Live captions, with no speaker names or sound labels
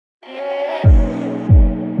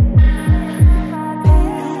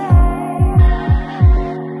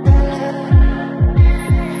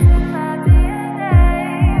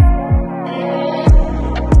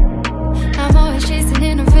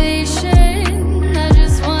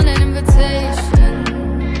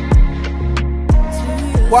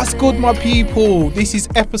What's good, my people? This is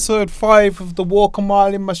episode 5 of the Walk a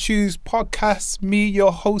Mile in My Shoes podcast. Me,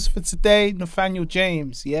 your host for today, Nathaniel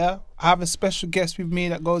James. Yeah, I have a special guest with me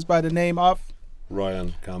that goes by the name of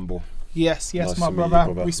Ryan Campbell. Yes, Nice my to meet you,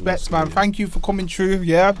 brother. brother. Respect, Nice man. to meet you. Thank you for coming through.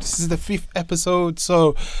 Yeah, this is the 5th episode.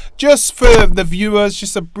 So, just for the viewers,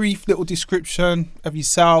 just a brief little description of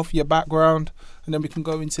yourself, your background, and then we can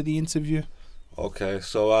go into the interview. Okay,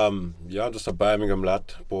 so yeah, I'm just a Birmingham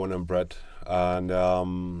lad, born and bred, and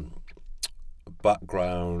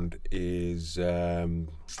background is from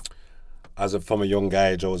a young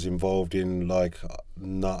age I was involved in like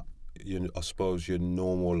not I suppose your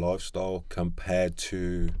normal lifestyle compared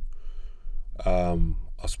to I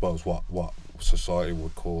suppose what society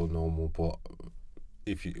would call normal, but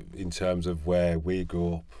if you in terms of where we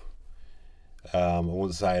grew up, I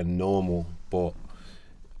wouldn't say normal, but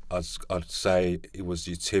I'd say it was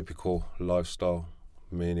your typical lifestyle,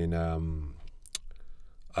 meaning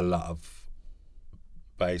a lot of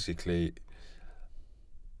basically,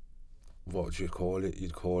 what would you call it?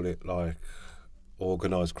 You'd call it like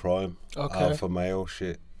organised crime, alpha male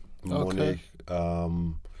shit, money,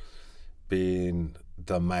 being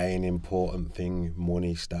the main important thing,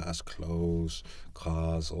 money, status, clothes,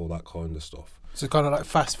 cars, all that kind of stuff. So kind of like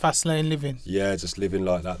fast lane living. Yeah, just living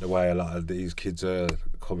like that, the way a lot of these kids are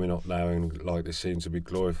coming up now, and like they seem to be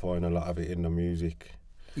glorifying a lot of it in the music.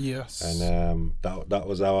 Yes. And that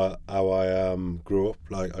was how I grew up.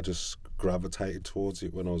 Like I just gravitated towards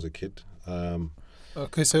it when I was a kid.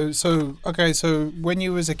 So when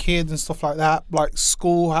you was a kid and stuff like that, like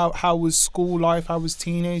school, how was school life? How was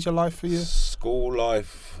teenager life for you? School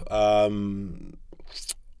life, to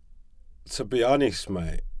be honest,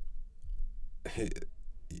 mate, it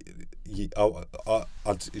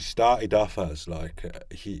started off as like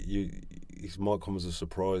it might come as a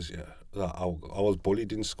surprise, yeah, that I was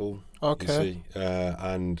bullied in school. Okay. You see,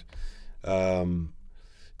 and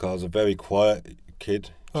 'cause I was a very quiet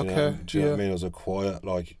kid. Do you know what I mean? I was a quiet,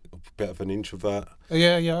 like a bit of an introvert.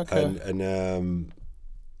 Yeah, okay. And I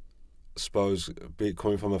suppose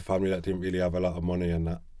coming from a family that didn't really have a lot of money, and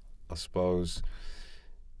that I suppose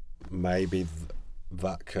maybe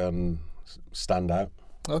that can stand out.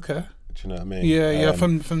 Okay. Do you know what I mean? Yeah,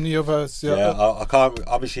 from the others. Yeah, I can't.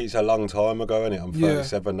 Obviously, it's a long time ago, innit? I'm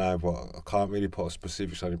 37 now, but I can't really put a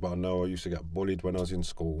specifics on it. But I know I used to get bullied when I was in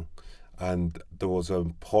school, and there was a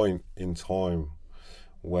point in time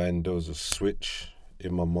when there was a switch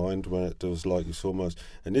in my mind when there was like it's almost,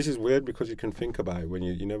 and this is weird because you can think about it when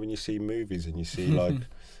when you see movies and you see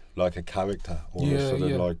like a character all of a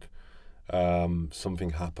sudden like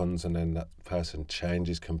something happens and then that person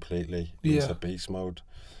changes completely into beast mode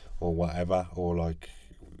or whatever, or like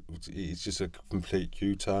it's just a complete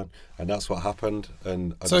U-turn, and that's what happened.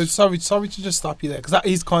 And sorry to just stop you there, because that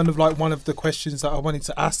is kind of like one of the questions that I wanted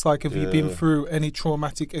to ask. Like, have you been through any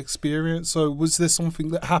traumatic experience? So was there something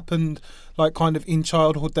that happened like kind of in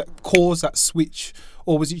childhood that caused that switch,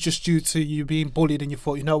 or was it just due to you being bullied and you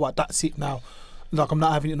thought, you know what, that's it now, like I'm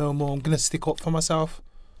not having it no more, I'm gonna stick up for myself?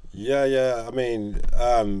 Yeah, I mean,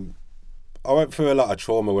 I went through a lot of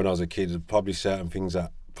trauma when I was a kid. Probably certain things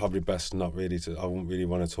that probably best not really to. I wouldn't really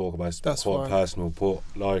want to talk about. It's quite personal, but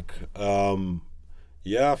like, I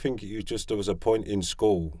think there was a point in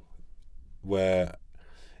school where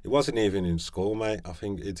it wasn't even in school, mate. I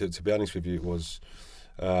think to be honest with you, it was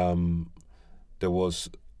there was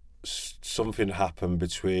something happened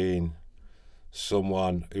between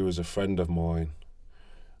someone who was a friend of mine,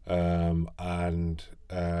 and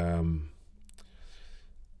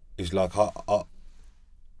it's like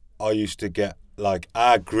I used to get. Like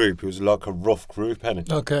our group, it was like a rough group, innit?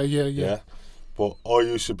 Okay, yeah. But I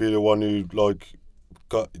used to be the one who like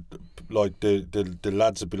got like the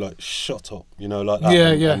lads would be like, "Shut up," like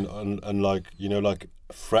that. And like like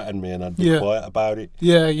threaten me, and I'd be quiet about it.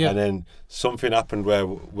 Yeah. And then something happened where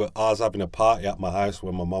I was having a party at my house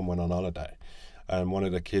when my mum went on holiday, and one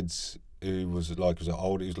of the kids who was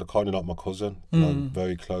old, he was kind of like my cousin, like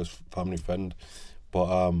very close family friend,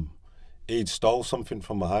 but he'd stole something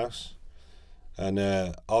from my house. And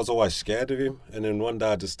I was always scared of him. And then one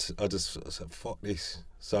day I just said, "Fuck this."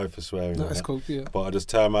 Sorry for swearing. That's cool, yeah. But I just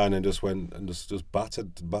turned around and just went and just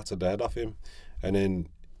battered the head off him. And then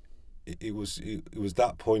it was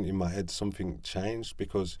that point in my head something changed,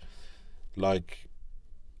 because like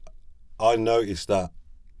I noticed that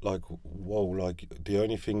like, whoa, like the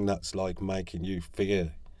only thing that's like making you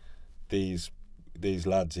fear these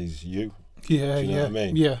lads is you. Yeah. Do you know what I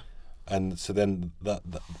mean? Yeah. And so then that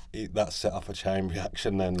set off a chain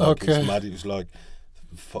reaction. Then like it's mad. It was like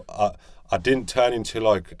I didn't turn into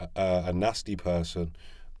like a nasty person,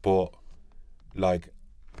 but like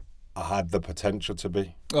I had the potential to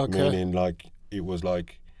be. Okay. Meaning, like, it was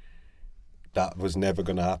like that was never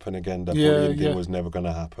going to happen again. The bullying thing was never going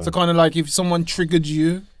to happen. So kind of like if someone triggered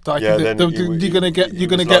you, like you're gonna get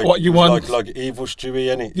like, what you want. Like evil Stewie,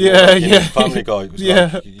 innit? Yeah, Family Guy. It was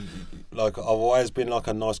like I've always been like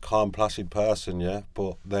a nice, calm, placid person, yeah.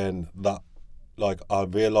 But then that, like, I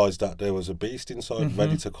realised that there was a beast inside,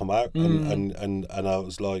 ready to come out, and I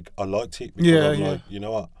was like, I liked it because I'm like, you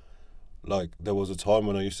know what? Like, there was a time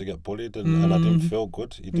when I used to get bullied, and I didn't feel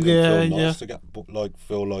good. It didn't feel nice to get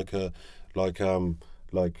feel like a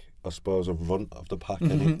I suppose a runt of the pack. Do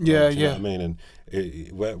you know what I mean? And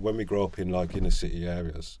when we grow up in like inner city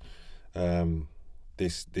areas,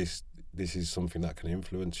 this is something that can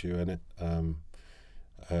influence you, innit?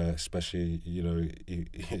 Especially, you know,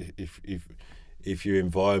 if your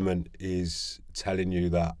environment is telling you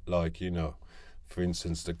that, like, you know, for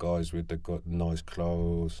instance, the guys with the nice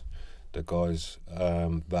clothes, the guys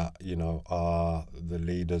that, you know, are the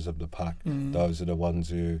leaders of the pack, those are the ones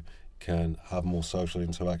who can have more social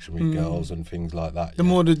interaction with girls and things like that. The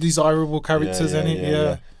more the desirable characters,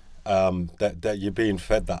 that you're being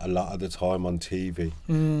fed that a lot of the time on TV.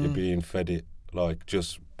 You're being fed it, like,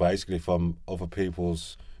 just basically from other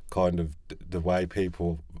people's kind of the way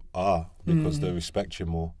people are, because they respect you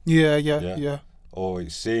more. Yeah. Or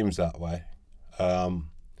it seems that way. But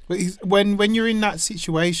when you're in that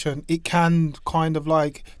situation, it can kind of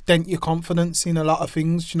like dent your confidence in a lot of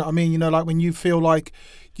things. Do you know what I mean? You know, like when you feel like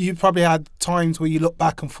you probably had times where you look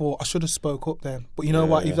back and thought, I should have spoke up then. But you know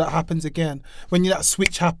what? If that happens again, when that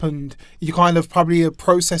switch happened, you kind of probably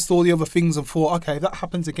processed all the other things and thought, okay, if that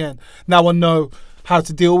happens again, now I know how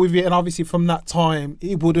to deal with it. And obviously from that time,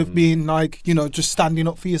 it would have been like, you know, just standing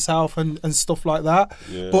up for yourself and stuff like that.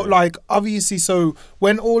 But like, obviously, so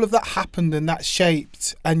when all of that happened and that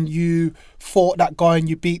shaped and you fought that guy and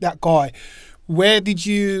you beat that guy, where did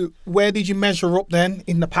you measure up then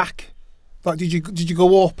in the pack? Like, did you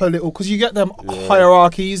go up a little? Because you get them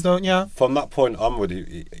hierarchies, don't you? From that point onward,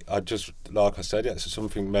 I just, like I said, it's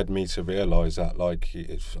something made me to realise that, like,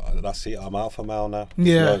 that's it, I'm alpha male now.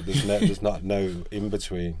 There's not no in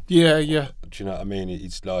between. Do you know what I mean?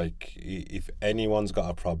 It's like, if anyone's got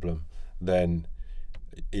a problem, then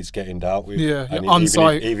it's getting dealt with. And on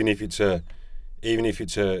site. Even if it's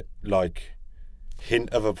a like hint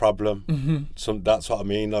of a problem. That's what I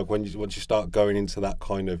mean. Like, once you start going into that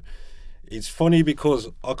kind of. It's funny because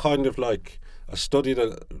I kind of like, I studied,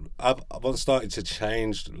 I've started to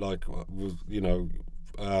change, like, you know,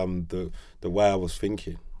 the way I was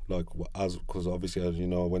thinking, like, because obviously, as you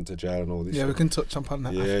know, I went to jail and all this. Yeah, we can touch on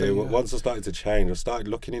that after. Once I started to change, I started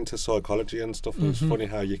looking into psychology and stuff, and it's funny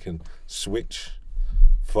how you can switch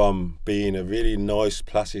from being a really nice,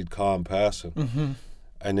 placid, calm person,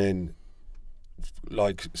 and then,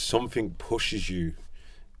 like, something pushes you,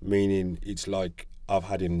 meaning it's like, I've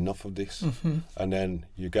had enough of this, and then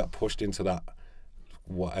you get pushed into that,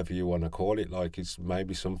 whatever you want to call it, like it's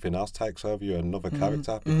maybe something else takes over you, another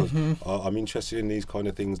character, because I'm interested in these kind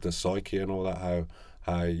of things, the psyche and all that,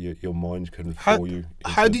 how your mind can fool you.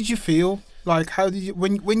 How did you feel? Like, how did you,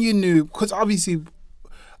 when you knew, because obviously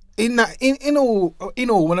in all,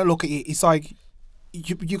 when I look at it, it's like,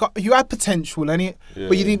 you had potential in it,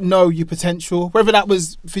 but you didn't know your potential, whether that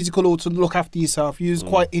was physical or to look after yourself. You was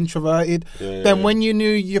quite introverted. When you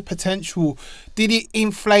knew your potential, did it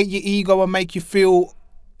inflate your ego and make you feel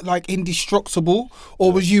like indestructible,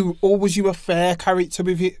 or was you a fair character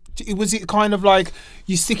with it? Was it kind of like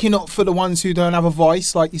you sticking up for the ones who don't have a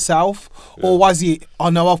voice like yourself, or was it,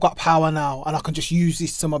 I know I've got power now and I can just use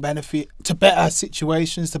this to my benefit, to better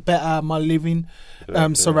situations, to better my living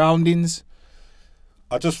surroundings?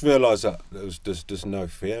 I just realised that there's no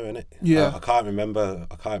fear in it. I can't remember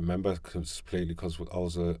completely because I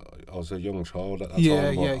was a young child at that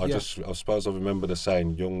time. But I suppose I remember the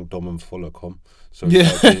saying, "Young, dumb, and full of cum." So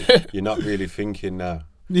like you're not really thinking now.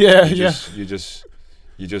 You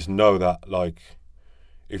just know that, like,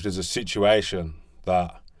 if there's a situation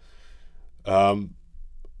that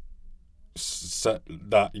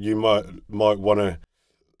that you might want to,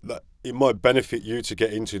 that it might benefit you to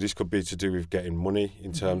get into. This could be to do with getting money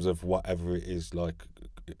in terms of whatever it is, like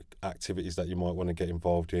activities that you might want to get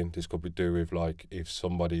involved in. This could be to do with, like, if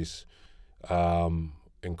somebody's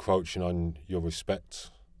encroaching on your respect,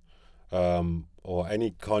 or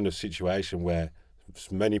any kind of situation where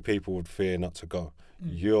many people would fear not to go.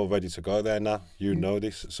 You're ready to go there now. You know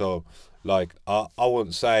this. So, like, I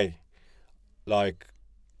wouldn't say, like,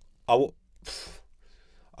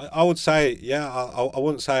 I would say, I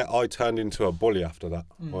wouldn't say I turned into a bully after that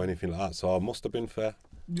or anything like that. So I must have been fair.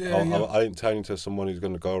 I didn't turn into someone who's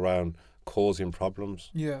going to go around causing problems.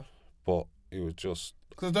 But it was just.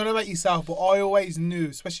 Because I don't know about yourself, but I always knew,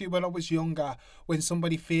 especially when I was younger, when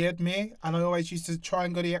somebody feared me, and I always used to try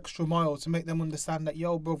and go the extra mile to make them understand that,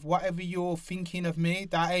 yo, bro, whatever you're thinking of me,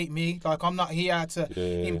 that ain't me. Like, I'm not here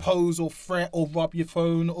to impose or threat or rob your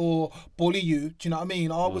phone or bully you. Do you know what I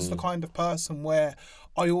mean? I was the kind of person where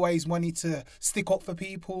I always wanted to stick up for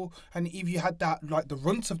people, and if you had that, like, the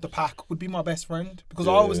runt of the pack would be my best friend, because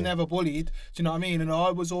I was never bullied. Do you know what I mean? And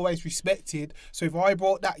I was always respected. So if I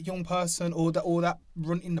brought that young person or that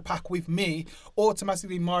runt in the pack with me,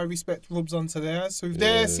 automatically my respect rubs onto theirs. So if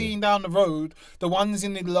they're seeing down the road, the ones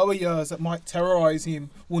in the lower years that might terrorise him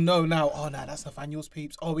will know now, oh no, that's Nathaniel's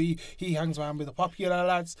peeps. Oh, he hangs around with the popular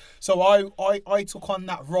lads. So I took on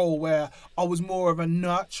that role where I was more of a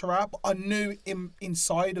nurturer, but I knew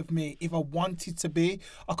inside of me, if I wanted to be,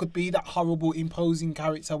 I could be that horrible, imposing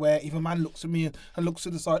character where if a man looks at me and looks to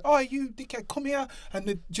the side, oh, you dickhead, come here. And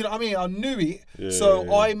do you know what I mean? I knew it.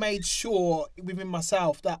 So I made sure within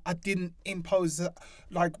myself that I didn't impose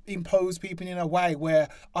people in a way where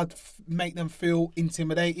I'd make them feel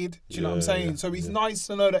intimidated. Do you know what I'm saying? So it's nice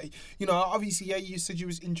to know that, you know, obviously, you said you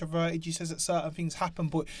was introverted, you said that certain things happen,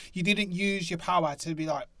 but you didn't use your power to be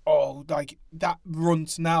like, oh, like, that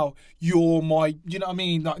runt, now you're my, you know what I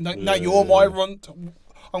mean? Like, now you're my runt.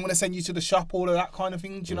 I'm going to send you to the shop, all of that kind of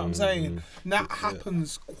thing. Do you know what I'm saying? And that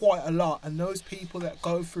happens quite a lot. And those people that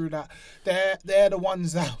go through that, they're the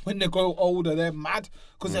ones that, when they grow older, they're mad.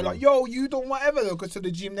 Because they're like, yo, you done whatever. They'll go to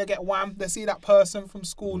the gym, they get whammed. They see that person from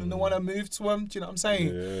school and they want to move to them. Do you know what I'm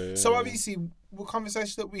saying? So obviously, the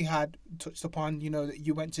conversation that we had touched upon, you know, that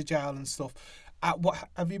you went to jail and stuff.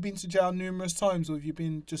 Have you been to jail numerous times, or have you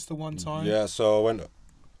been just the one time? Yeah, so I went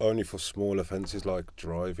only for small offences like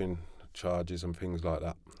driving charges and things like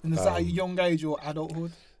that. And is that at a young age or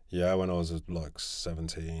adulthood? Yeah, when I was like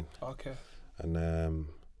 17. Okay. And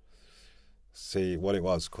see what it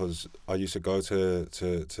was, because I used to go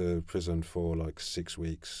to prison for like 6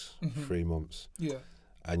 weeks, 3 months. Yeah.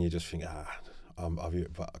 And you just think, I'll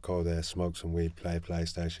go there, smoke some weed, play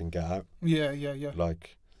PlayStation, get out. Yeah.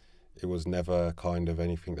 Like, it was never kind of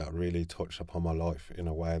anything that really touched upon my life in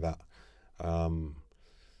a way that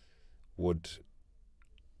would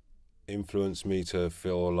influence me to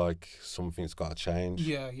feel like something's got to change.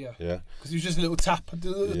 Yeah. Because it was just a little tap on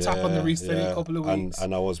the wrist every couple of weeks.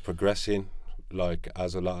 And I was progressing, like,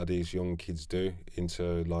 as a lot of these young kids do,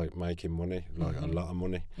 into like making money, like a lot of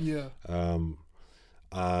money. Yeah.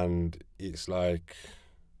 And it's like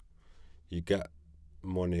you get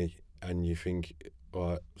money and you think,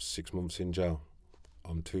 right, 6 months in jail,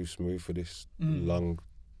 I'm too smooth for this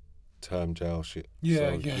long-term jail shit.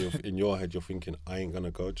 In your head, you're thinking, I ain't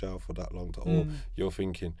gonna go jail for that long. Or you're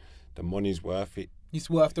thinking, the money's worth it. It's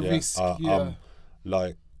worth the risk.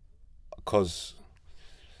 Like, because,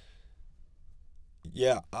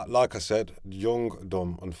 like I said, young,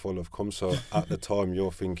 dumb, and full of cum. So at the time,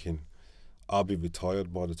 you're thinking, I'll be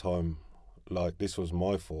retired by the time. Like, this was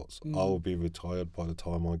my thoughts. I'll be retired by the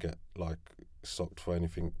time I get like sucked for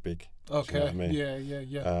anything big. Okay. You know what I mean?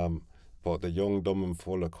 Yeah. But the young, dumb, and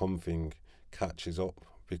full of cum thing catches up,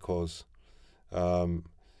 because,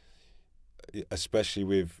 especially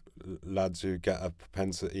with lads who get a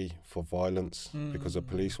propensity for violence, because the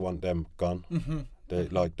police want them gone. There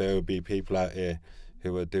will be people out here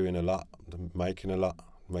who are doing a lot, making a lot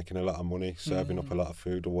of money, serving up a lot of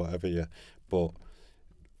food or whatever. Yeah, but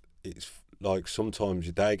it's like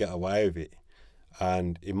sometimes they get away with it,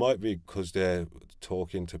 and it might be because they're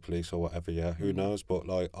talking to police or whatever. Yeah, who knows? But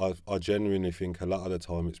like, I genuinely think a lot of the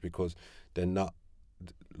time it's because they're not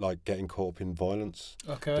like getting caught up in violence.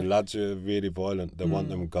 Okay. The lads who are really violent, they want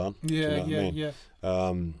them gone. Yeah.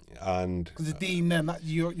 And because they deem them that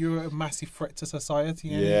you're a massive threat to society.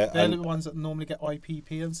 Yeah, they're the ones that normally get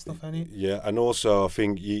IPP and stuff, ain't it? Yeah, and also I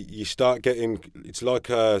think you start getting, it's like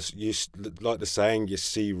like the saying, you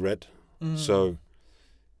see red. So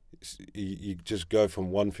you just go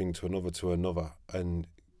from one thing to another, and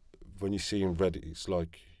when you see in red, it's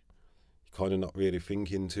like you're kind of not really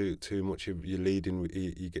thinking too much. You're leading.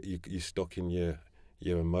 You're stuck in your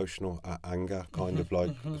emotional anger kind of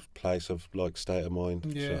like place of like state of mind.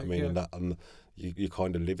 Yeah, you know what I mean? And you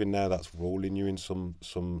kind of living there. That's ruling you in some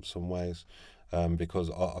ways,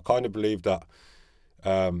 because I kind of believe that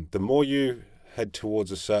the more you head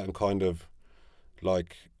towards a certain kind of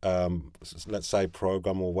like let's say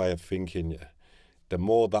program or way of thinking, the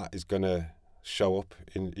more that is going to show up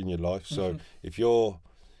in your life. So if you're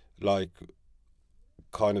like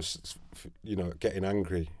kind of, you know, getting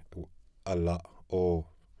angry a lot or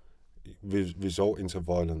resorting to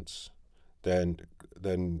violence, then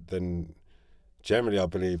generally I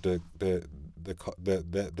believe the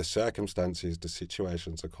the circumstances, the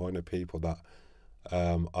situations, the kind of people that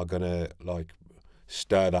are gonna like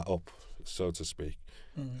stir that up, so to speak,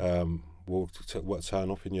 will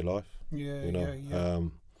turn up in your life. Yeah, you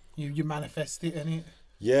know. You manifest it, innit?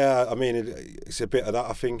 Yeah, I mean, it's a bit of that.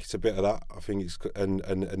 I think it's a bit of that. I think it's and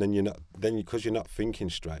then because you're not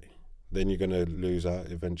thinking straight, then you're gonna lose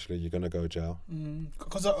out. Eventually, you're gonna go jail.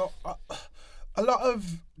 Because a lot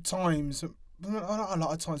of times, not a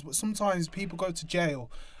lot of times, but sometimes people go to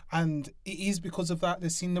jail, and it is because of that.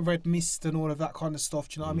 They've seen the red mist and all of that kind of stuff.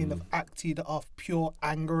 Do you know what I mean? They've acted off pure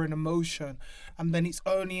anger and emotion, and then it's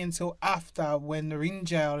only until after, when they're in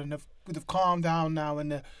jail and they've calmed down now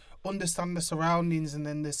and they understand the surroundings and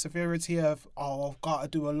then the severity of, oh, I've got to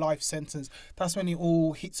do a life sentence. That's when it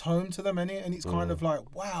all hits home to them, innit? And it's kind of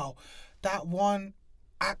like, wow, that one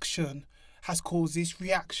action has caused this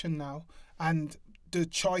reaction now, and the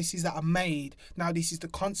choices that are made now, this is the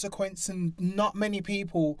consequence, and not many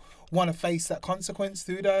people want to face that consequence,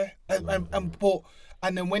 do they?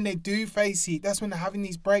 And then when they do face it, that's when they're having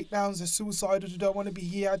these breakdowns. They're suicidal, they don't want to be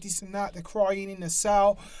here, this and that. They're crying in the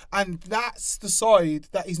cell. And that's the side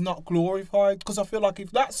that is not glorified. Because I feel like if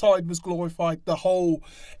that side was glorified,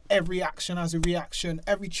 every action has a reaction.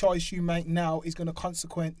 Every choice you make now is going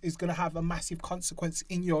to have a massive consequence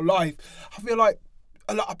in your life. I feel like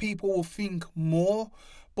a lot of people will think more.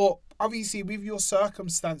 But obviously, with your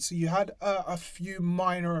circumstance, you had a few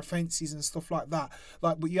minor offences and stuff like that.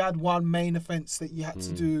 But you had one main offence that you had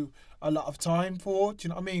to do a lot of time for. Do you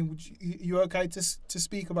know what I mean? You okay to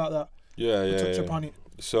speak about that? Yeah. Touch upon it.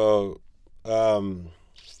 So,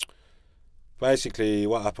 basically,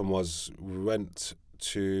 what happened was we went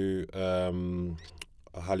to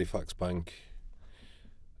a Halifax bank,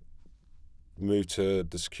 moved to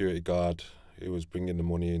the security guard who was bringing the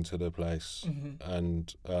money into the place,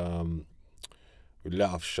 and we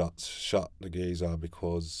let off shots, shot the geezer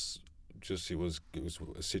because it was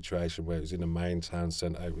a situation where it was in the main town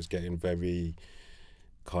centre. It was getting very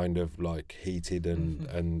kind of like heated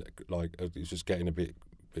and like it was just getting a bit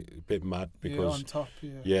mad because on top,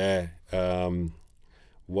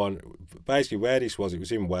 basically where this was, it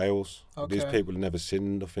was in Wales. Okay. These people had never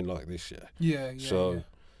seen nothing like this yet. So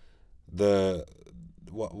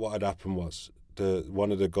what had happened was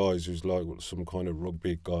one of the guys who's like some kind of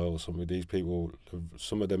rugby guy or something. These people,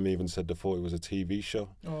 some of them even said they thought it was a TV show.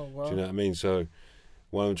 Oh wow! Do you know what I mean? So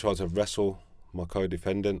one of them tried to wrestle my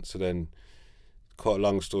co-defendant. So then, cut a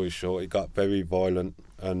long story short, it got very violent,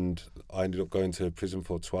 and I ended up going to prison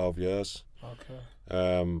for 12 years.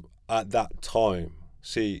 Okay. At that time,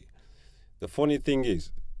 see, the funny thing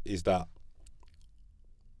is that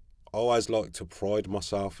I always like to pride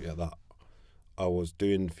myself that I was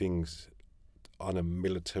doing things on a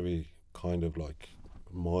military kind of like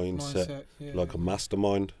mindset, like a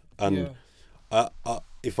mastermind. And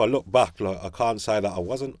if I look back, like I can't say that I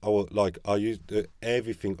wasn't. I used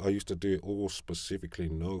everything. I used to do it all specifically,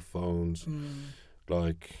 no phones,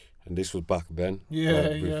 and this was back then.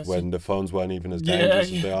 When the phones weren't even as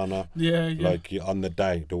dangerous as they are now. Like on the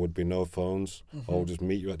day, there would be no phones. I would just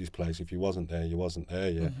meet you at this place. If you wasn't there, you wasn't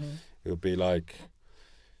there. It would be like,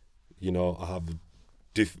 I have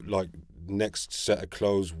next set of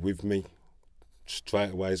clothes with me.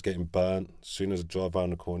 Straight away, is getting burnt. As soon as I drive around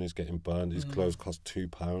the corner, he's getting burnt. His clothes cost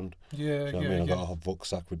 £2. You know what I mean? I got a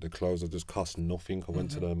rucksack with the clothes that just cost nothing. I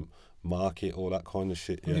went to the market, all that kind of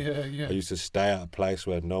shit. I used to stay at a place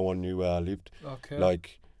where no one knew where I lived. Okay.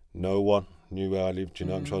 Like, no one knew where I lived. You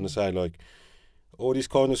know what I'm trying to say? Like, all this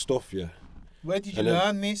kind of stuff, Where did you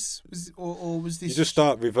learn this? Was this... You just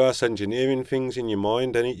start reverse engineering things in your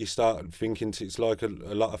mind, and you start thinking it's like a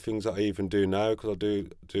lot of things that I even do now, because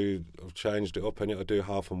I've changed it up, and I do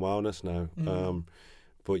health and wellness now.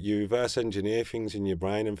 But you reverse engineer things in your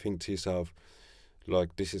brain and think to yourself,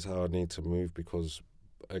 like, this is how I need to move because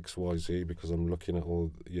X, Y, Z, because I'm looking at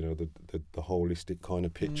all, the holistic kind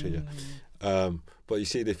of picture. But you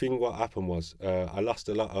see, what happened was I lost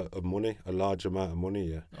a lot of money, a large amount of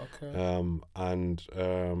money. Okay. And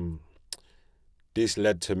this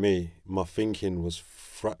led to me, my thinking was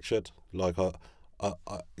fractured. Like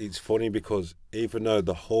it's funny because even though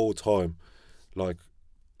the whole time, like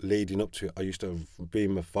leading up to it, I used to be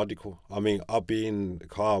methodical. I mean, I'll be in the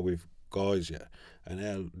car with guys,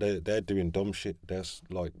 and they're doing dumb shit. They're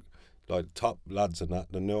like top lads and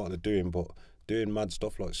that. They know what they're doing, but doing mad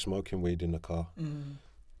stuff like smoking weed in the car.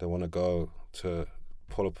 They want to go to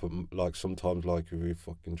pull up, like sometimes like we're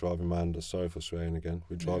fucking driving around, sorry for swearing again,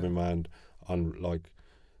 we're driving around on like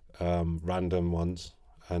random ones,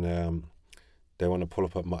 and they want to pull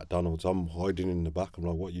up at McDonald's. I'm hiding in the back. I'm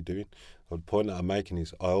like, what are you doing? The point that I'm making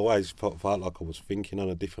is I always felt like I was thinking on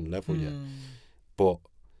a different level, but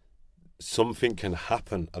something can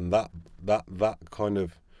happen, and that kind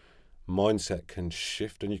of mindset can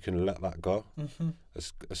shift, and you can let that go.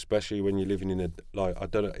 Especially when you're living in a, like, I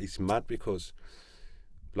don't know, it's mad because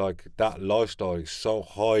like that lifestyle is so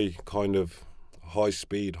high, kind of high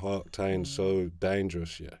speed, high octane, so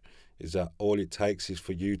dangerous, is that all it takes is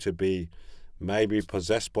for you to be maybe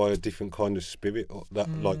possessed by a different kind of spirit, or that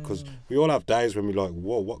like, because we all have days when we're like,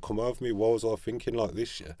 whoa, what come over me? What was I thinking like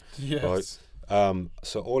this? Yes. Right.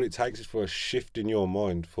 So all it takes is for a shift in your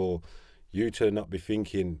mind, for you to not be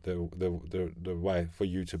thinking the way, for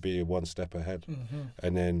you to be one step ahead,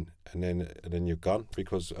 and then you're gone.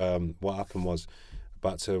 Because what happened was,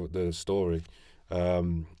 back to the story, a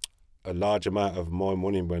large amount of my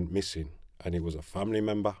money went missing, and it was a family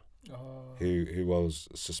member who I was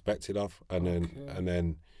suspected of, and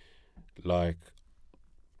then like,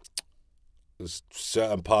 there's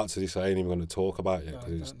certain parts of this I ain't even going to talk about yet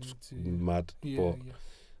because it's mad.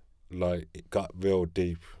 Like, it got real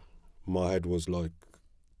deep. My head was like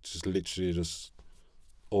just literally just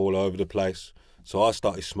all over the place. So I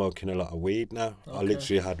started smoking a lot of weed now. I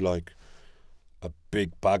literally had like a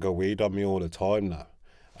big bag of weed on me all the time now.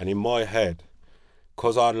 And in my head,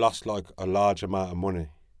 because I lost like a large amount of money,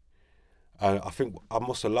 and I think I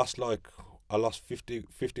must have lost like, I lost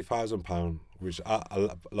 £50,000, which I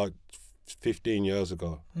like 15 years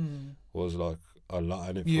ago was like a lot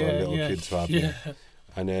in it for a little kid to have.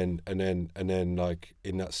 And then like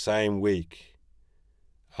in that same week,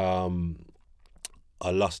 I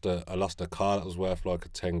lost a car that was worth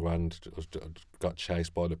like 10 grand. Got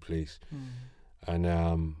chased by the police, and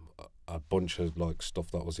a bunch of like stuff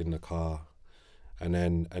that was in the car, and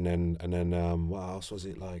then what else was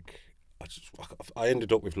it like? I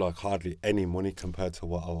ended up with like hardly any money compared to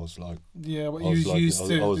what I was like. Yeah, what you was like, used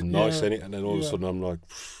to. I was nice in it, and then all of a sudden I'm like,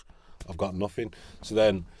 I've got nothing. So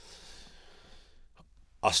then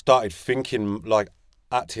I started thinking, like,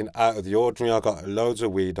 acting out of the ordinary. I got loads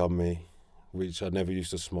of weed on me, which I never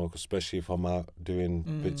used to smoke, especially if I'm out doing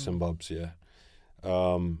bits and bobs,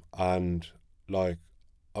 and like,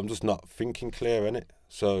 I'm just not thinking clear, innit?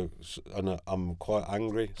 So and I'm quite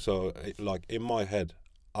angry. So like in my head,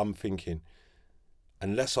 I'm thinking,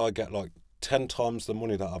 unless I get like 10 times the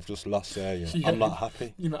money that I've just lost there, I'm not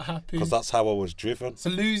happy. You're not happy. Because that's how I was driven. So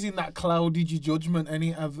losing that clouded your judgment,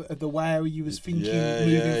 any of the way you was thinking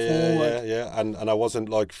moving forward. And I wasn't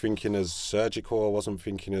like thinking as surgical. I wasn't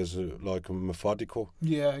thinking as like methodical.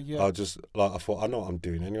 I just like, I thought, I know what I'm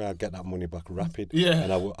doing anyway. I'll get that money back rapid.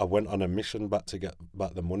 And I went on a mission back to get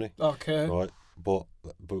back the money. Right, but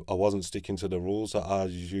I wasn't sticking to the rules that I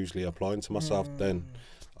was usually applying to myself then.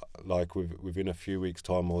 Like within a few weeks'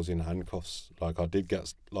 time, I was in handcuffs. Like, I did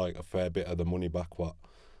get like a fair bit of the money back. What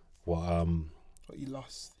you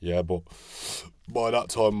lost. Yeah, but by that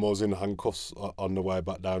time I was in handcuffs on the way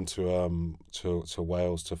back down to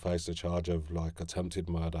Wales to face the charge of like attempted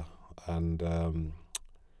murder and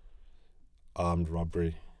armed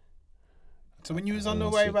robbery. So when you was on the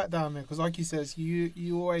way back down there, because like you says,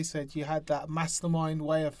 you always said you had that mastermind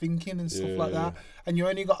way of thinking and stuff like that, and you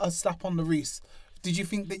only got a slap on the wrist. Did you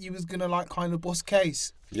think that you was gonna like kind of bust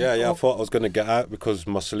case? I thought I was gonna get out, because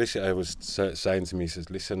my solicitor was saying to me, he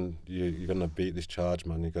says, "Listen, you're gonna beat this charge,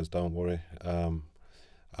 man." He goes, "Don't worry."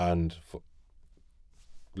 And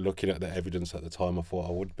looking at the evidence at the time, I thought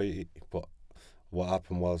I would beat it. But what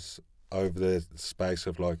happened was, over the space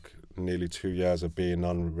of like nearly 2 years of being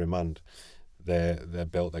on remand, they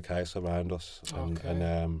built the case around us,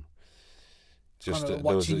 and just kind of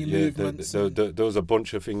watching your movements. There was a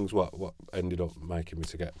bunch of things what ended up making me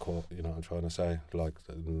to get caught. You know what I'm trying to say? Like,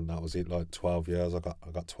 and that was it. Like 12 years. I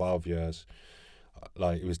got 12 years.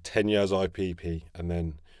 Like, it was 10 years IPP, and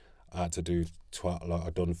then I had to do 12. Like,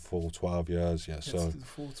 I'd done full 12 years. Yeah, so the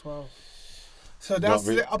full 12. So that's.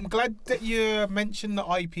 I'm glad that you mentioned the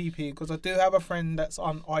IPP, because I do have a friend that's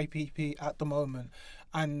on IPP at the moment.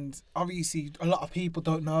 And obviously, a lot of people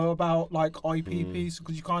don't know about like IPP. So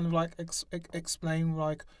could you kind of like explain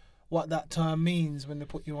like what that term means when they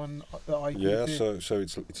put you on the IPP? Yeah, so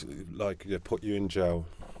it's like they put you in jail,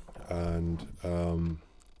 and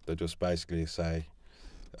they just basically say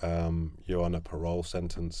you're on a parole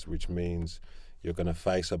sentence, which means you're going to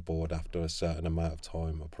face a board after a certain amount of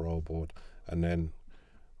time, a parole board, and then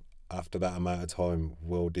after that amount of time,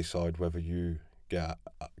 we'll decide whether you get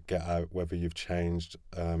out, whether you've changed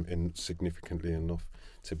in significantly enough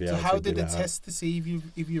to be able to. So how did they test to see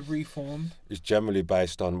if you've reformed? It's generally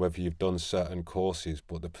based on whether you've done certain courses,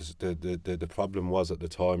 but the problem was at the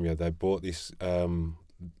time, they brought this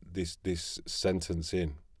this sentence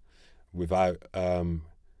in without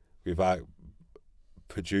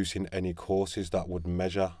producing any courses that would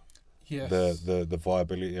measure the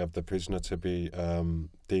viability of the prisoner to be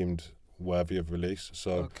deemed worthy of release.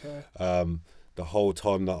 So the whole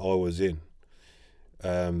time that I was in,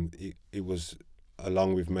 it was,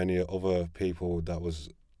 along with many other people that was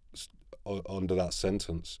under that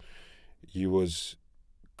sentence, you was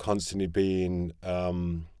constantly being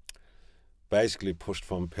basically pushed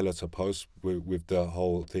from pillar to post with the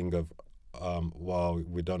whole thing of well,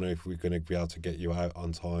 we don't know if we're going to be able to get you out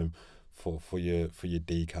on time for your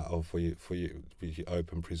DCAT or for your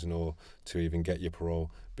open prison, or to even get your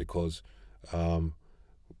parole, because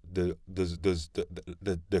they've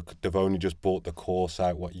only just brought the course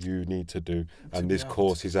out what you need to do, and this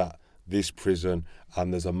course is at this prison,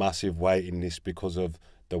 and there's a massive waiting list because of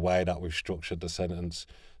the way that we've structured the sentence.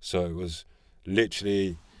 So it was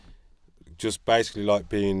literally just basically like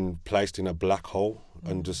being placed in a black hole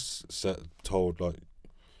and just told like,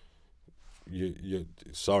 you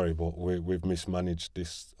sorry, but we've mismanaged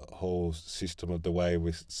this whole system of the way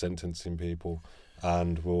we're sentencing people,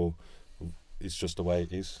 and it's just the way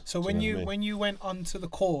it is. So when you went onto the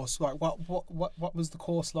course, like what was the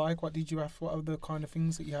course like? What did you have? What are the kind of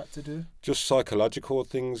things that you had to do? Just psychological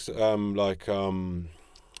things, like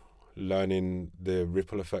learning the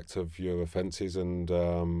ripple effect of your offences, and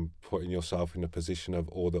putting yourself in the position of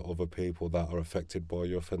all the other people that are affected by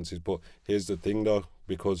your offences. But here's the thing though,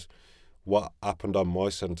 because what happened on my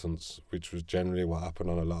sentence, which was generally what happened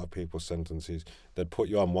on a lot of people's sentences, they'd put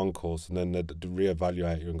you on one course and then they'd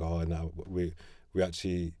reevaluate you and go, oh, now we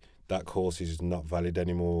actually, that course is not valid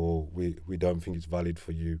anymore. We don't think it's valid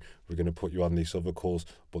for you. We're going to put you on this other course,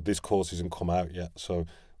 but this course hasn't come out yet. So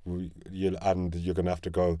you're going to have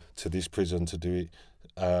to go to this prison to do it.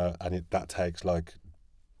 And that takes like,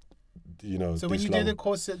 you know. So when you do the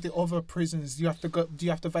course at the other prisons, do you have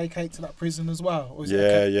to vacate to that prison as well? Or is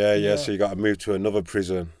yeah. So you got to move to another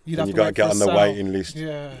prison. And you got to get on the waiting list.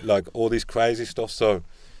 Yeah. Like all this crazy stuff. So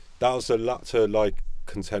that was a lot to like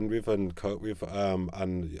contend with and cope with.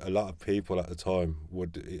 And a lot of people at the time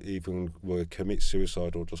would commit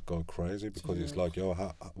suicide or just go crazy because it's like, yo,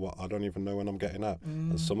 I don't even know when I'm getting out.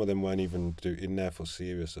 And some of them weren't even in there for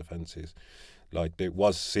serious offences. Like it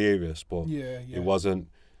was serious, but it wasn't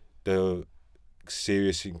the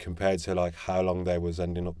serious compared to like how long they was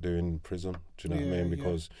ending up doing prison. Do you know what I mean?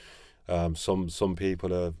 Because some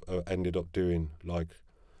people have ended up doing like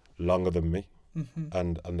longer than me,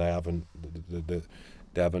 and they haven't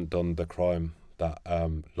done the crime that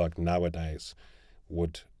like nowadays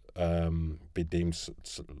would be deemed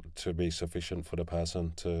to be sufficient for the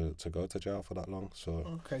person to go to jail for that long.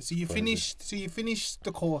 So so you finished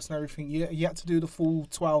the course and everything. You had to do the full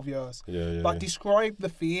 12 years. But describe the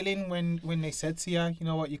feeling when they said to you, you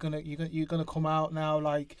know what, you're gonna come out now.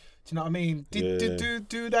 Like, do you know what I mean?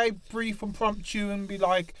 Do they brief and prompt you and be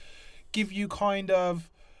like, give you kind of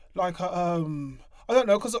like a I don't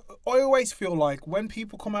know, because I always feel like when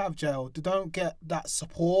people come out of jail, they don't get that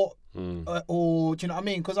support, or do you know what I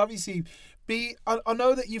mean? Because obviously, I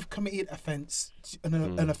know that you've committed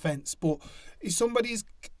an offence, but if somebody's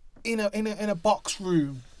in a box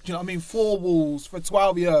room, do you know what I mean, 4 walls for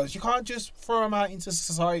 12 years, you can't just throw them out into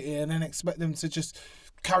society and then expect them to just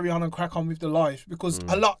carry on and crack on with the life. Because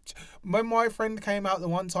when my friend came out the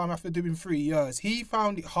one time after doing 3 years, he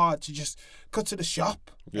found it hard to just go to the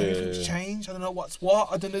shop. Everything's changed. I don't know what's what.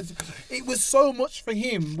 I don't know. It was so much for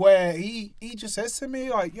him where he just says to me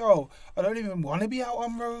like, yo, I don't even want to be out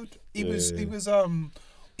on road. It was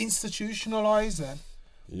institutionalized then.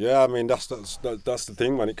 Yeah, I mean that's the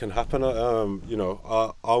thing, man. It can happen. You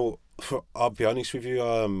know, I'll be honest with you.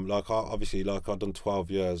 Obviously, I've done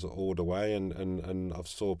 12 years all the way, and I've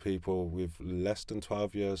saw people with less than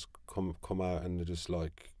 12 years come out, and they're just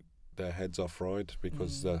like their heads are fried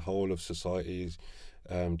because the whole of society's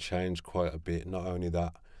changed quite a bit. Not only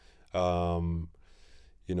that,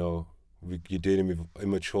 you know, you're dealing with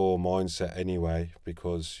immature mindset anyway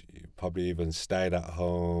because you probably even stayed at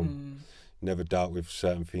home, never dealt with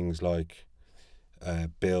certain things like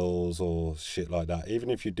bills or shit like that. Even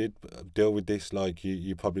if you did deal with this, like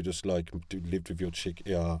you probably just like lived with your chick.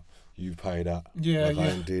 Yeah, you pay that. I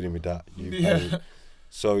ain't dealing with that. You pay.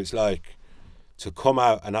 So it's like to come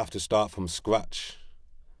out and have to start from scratch,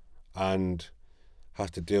 and have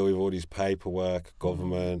to deal with all these paperwork,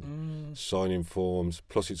 government, signing forms.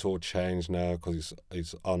 Plus, it's all changed now because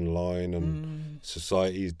it's online and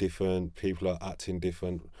society is different. People are acting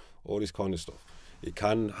different. All this kind of stuff. It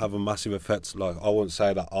can have a massive effect. Like, I won't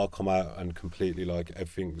say that I'll come out and completely like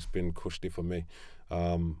everything's been cushy for me.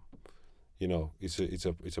 You you know, it's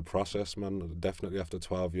a process, man. Definitely after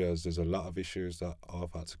 12 years, there's a lot of issues that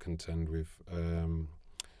I've had to contend with.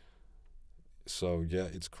 So yeah,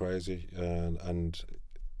 it's crazy, and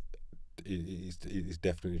it's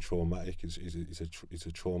definitely traumatic. It's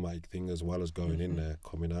a traumatic thing as well as going in there,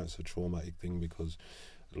 coming out. It's a traumatic thing because,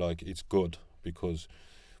 like, it's good because,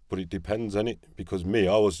 but it depends on it. Because me,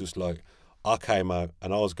 I was just like, I came out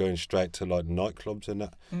and I was going straight to like nightclubs and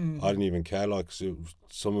that. I didn't even care. Like,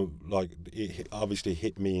 it obviously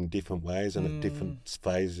hit me in different ways and at different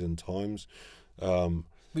phases and times.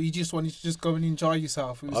 But you just wanted to just go and enjoy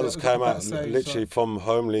yourself. I just came out literally from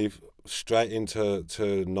home leave straight into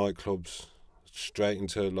nightclubs, straight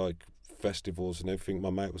into like festivals and everything. My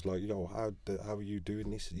mate was like, "Yo, how are you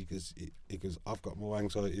doing this?" He goes, "I've got more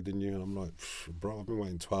anxiety than you," and I'm like, "Bro, I've been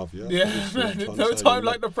waiting 12 years." Yeah, man. No time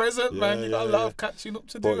like the present, man. You got a lot of catching up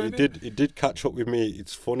to do. But it did catch up with me.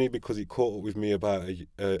 It's funny because it caught up with me about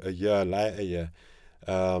a year later, yeah,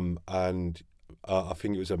 and I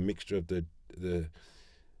think it was a mixture of the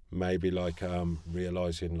maybe like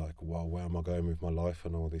realising like, wow, where am I going with my life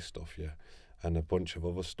and all this stuff, yeah, and a bunch of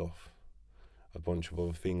other stuff, a bunch of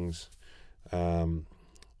other things.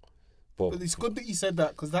 But it's good that you said that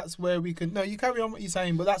because that's where we can. No, you carry on what you're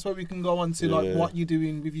saying, but that's where we can go on to like what you're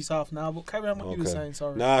doing with yourself now. But carry on what you were saying.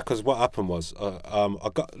 Sorry. Nah, because what happened was, I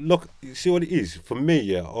got look. You see what it is for me?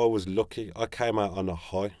 Yeah, I was lucky. I came out on a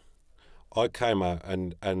high. I came out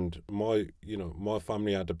and my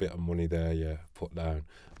family had a bit of money there, yeah, put down.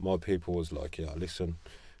 My people was like, yeah, listen,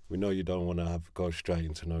 we know you don't want to go straight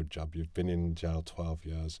into no job. You've been in jail 12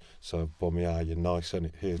 years, so bummy, you're nice, and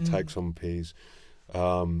here, take some peas.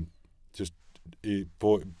 Just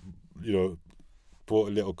bought a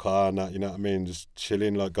little car and that, you know what I mean, just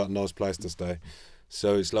chilling, like got a nice place to stay.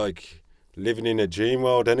 So it's like living in a dream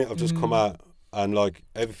world, innit? I've just come out and like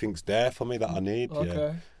everything's there for me that I need,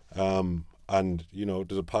 yeah. And you know,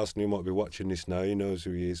 there's a person who might be watching this now. He knows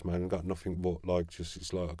who he is, man. Got nothing but like, just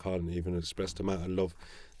it's like I can't even express the amount of love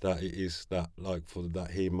that it is that like for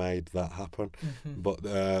that he made that happen. But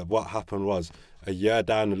what happened was a year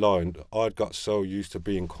down the line, I'd got so used to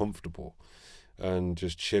being comfortable and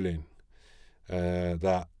just chilling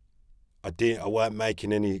that I weren't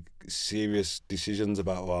making any serious decisions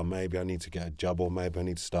about, well, maybe I need to get a job or maybe I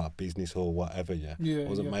need to start a business or whatever, yeah. I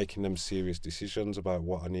wasn't making them serious decisions about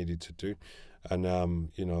what I needed to do. And,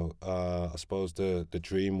 I suppose the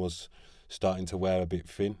dream was starting to wear a bit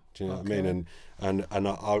thin, do you know what I mean? And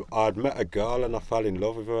I'd met a girl and I fell in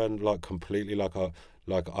love with her and like completely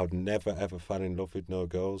I'd never ever fell in love with no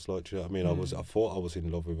girls, like, do you know what I mean? I thought I was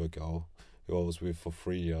in love with a girl who I was with for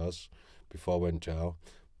 3 years before I went jail,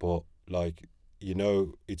 but like, you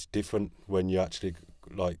know, it's different when you actually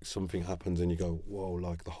like something happens and you go, whoa,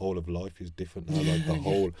 like the whole of life is different now, like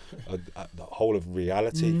the whole of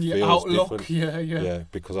reality feels outlook, different. Yeah,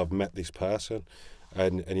 because I've met this person,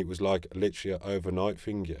 and it was like literally an overnight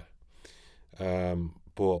thing, yeah.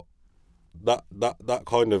 But that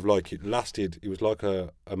kind of like it lasted. It was like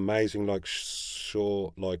a amazing like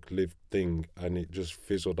short like lived thing, and it just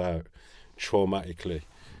fizzled out traumatically,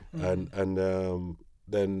 and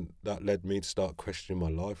then that led me to start questioning my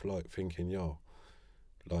life, like thinking, yo,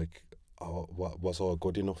 like, was I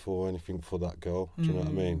good enough or anything for that girl? Do you know what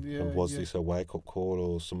I mean? And was this a wake up call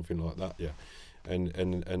or something like that? Yeah, and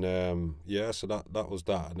so that was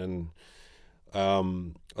that, and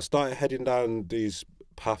then I started heading down these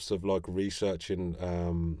paths of like researching.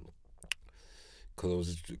 Because I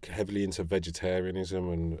was heavily into vegetarianism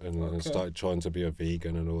and started trying to be a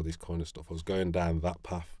vegan and all this kind of stuff. I was going down that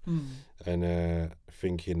path and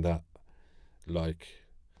thinking that, like,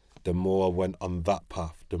 the more I went on that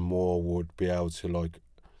path, the more I would be able to, like,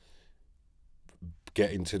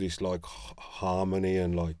 get into this, like, harmony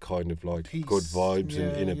and, like, kind of, like, peace. Good vibes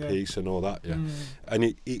and inner peace and all that, And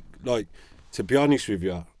it, like, to be honest with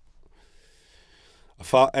you, I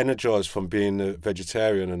felt energised from being a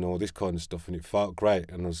vegetarian and all this kind of stuff, and it felt great.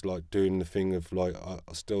 And I was like doing the thing of like I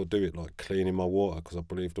still do it, like cleaning my water, because I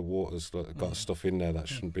believe the water's like, got stuff in there that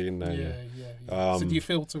shouldn't be in there. Yeah. So do you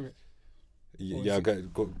filter it? Yeah, I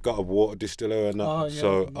got a water distiller and that. Oh, yeah,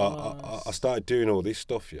 so nice. I started doing all this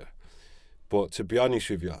stuff, yeah. But to be honest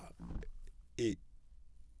with you, it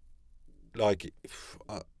like.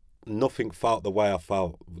 Nothing felt the way I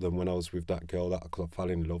felt than when I was with that girl, because I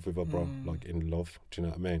fell in love with her, bro. Like, in love, do you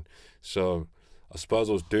know what I mean? So I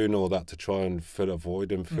suppose I was doing all that to try and fill a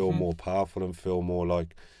void and feel more powerful and feel more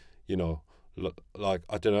like, you know, like,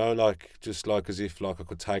 I don't know, like, just like as if like I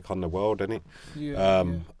could take on the world, innit?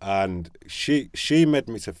 And she made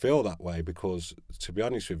me to feel that way because, to be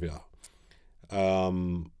honest with you,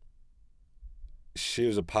 she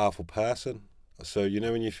was a powerful person. So you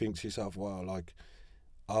know when you think to yourself, wow, like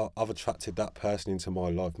I've attracted that person into my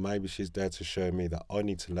life. Maybe she's there to show me that I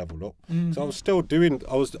need to level up. So I was still doing.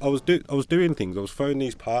 I was doing things. I was throwing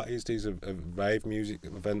these parties, these rave music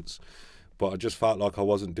events, but I just felt like I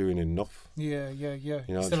wasn't doing enough. Yeah. You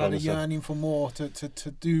know, still had a yearning for more, to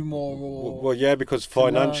do more. Or well, yeah, because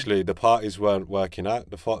financially the parties weren't working out.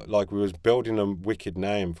 Like we was building a wicked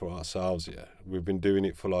name for ourselves. Yeah, we've been doing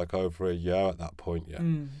it for like over a year at that point. Yeah,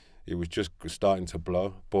 it was just starting to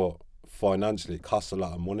blow, but financially it costs a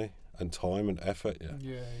lot of money and time and effort.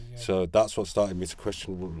 Yeah. So that's what started me to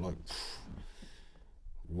question, well, like,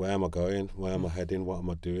 where am I going? Where am I heading? What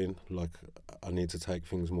am I doing? Like, I need to take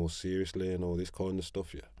things more seriously and all this kind of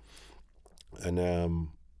stuff. Yeah. And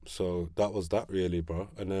so that was that really, bro.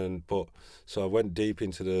 And then, so I went deep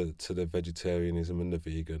into the vegetarianism and the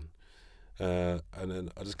vegan, and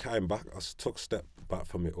then I just came back. I took a step back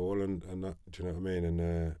from it all, and that, do you know what I mean?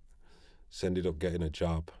 And ended up getting a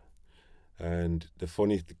job. And the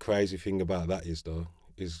crazy thing about that is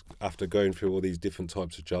after going through all these different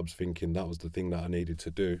types of jobs, thinking that was the thing that I needed to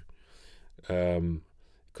do,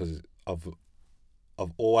 because I've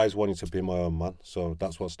always wanted to be my own man. So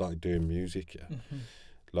that's why I started doing music. Yeah,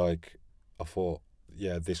 like I thought,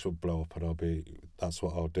 yeah, this will blow up, and that's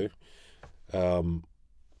what I'll do.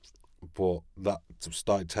 But that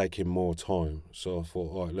started taking more time. So I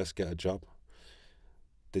thought, all right, let's get a job.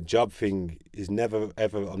 The job thing is never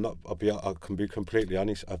ever. I can be completely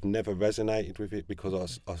honest. I've never resonated with it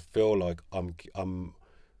because I feel like I'm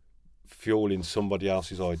fueling somebody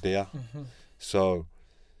else's idea. So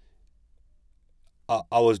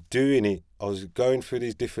I was doing it. I was going through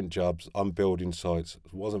these different jobs. I'm building sites.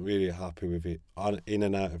 Wasn't really happy with it. In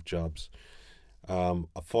and out of jobs. I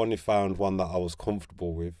finally found one that I was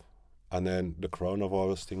comfortable with, and then the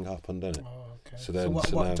coronavirus thing happened. Didn't it? Oh, okay. So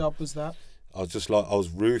what job was that? I was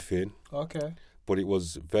roofing. Okay. But it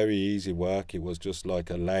was very easy work. It was just like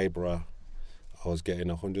a labourer. I was getting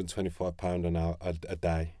 £125 an hour a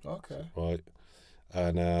day. Okay. Right.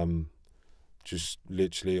 And just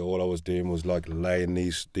literally all I was doing was like laying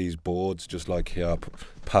these boards, just like here,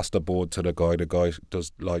 pass the board to the guy. The guy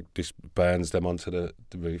does like this, burns them onto the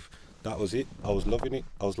roof. That was it. I was loving it.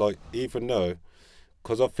 I was like, even though,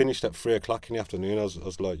 because I finished at 3 o'clock in the afternoon, I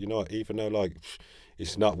was like, you know what, even though like,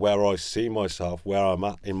 it's not where I see myself, where I'm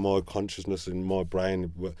at in my consciousness, in my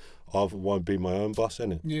brain. I want to be my own boss,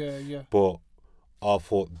 innit? Yeah. But I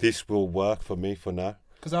thought this will work for me for now.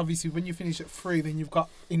 Because obviously, when you finish at 3, then you've got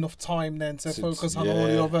enough time then to focus on all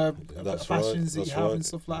the other passions that you have and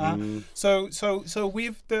stuff like that. So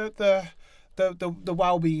with the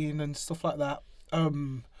well-being and stuff like that,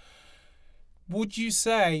 would you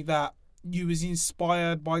say that you was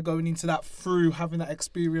inspired by going into that through having that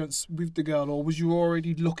experience with the girl, or was you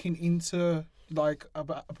already looking into like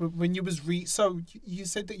about when you was so you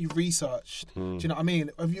said that you researched? Do you know what I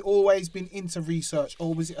mean? Have you always been into research,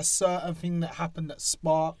 or was it a certain thing that happened that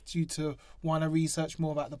sparked you to want to research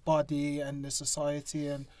more about the body and the society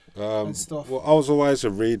and stuff? Well, I was always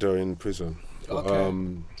a reader in prison.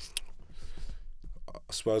 Okay.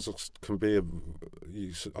 I suppose it can be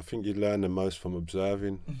I think you learn the most from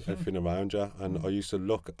observing everything around you. And I used to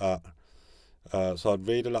look at, so I'd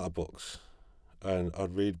read a lot of books, and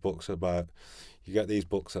I'd read books about, you get these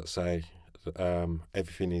books that say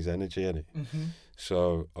everything is energy, innit?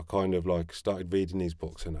 So I kind of like started reading these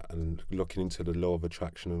books and looking into the law of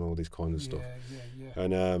attraction and all this kind of stuff. Yeah.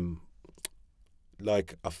 And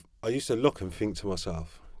like I used to look and think to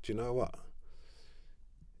myself, do you know what?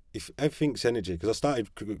 If everything's energy, because I started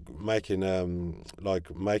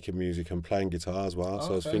making music and playing guitar as well. Okay.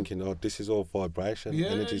 So I was thinking, oh, this is all vibration.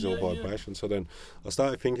 Energy's all vibration. So then I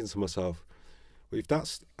started thinking to myself, well, if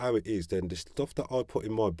that's how it is, then the stuff that I put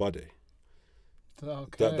in my body,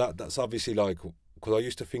 that's obviously like, because I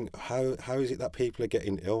used to think, how is it that people are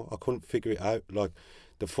getting ill? I couldn't figure it out. Like,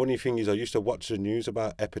 the funny thing is, I used to watch the news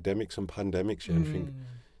about epidemics and pandemics and think,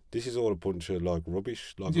 this is all a bunch of like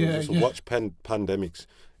rubbish. Like, I used to watch pandemics.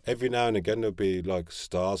 Every now and again there'll be like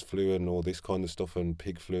SARS flu and all this kind of stuff and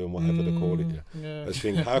pig flu and whatever they call it. I just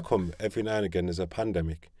think, how come every now and again there's a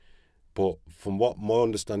pandemic? But from what my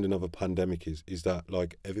understanding of a pandemic is that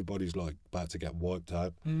like everybody's like about to get wiped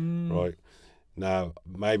out, right? Now,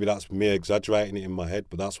 maybe that's me exaggerating it in my head,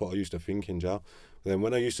 but that's what I used to think in jail. Then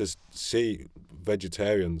when I used to see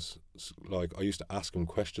vegetarians, like I used to ask them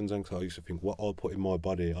questions, and so I used to think, what I put in my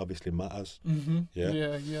body obviously matters.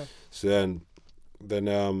 Yeah. So then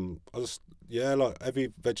I just, like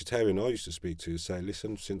every vegetarian I used to speak to say,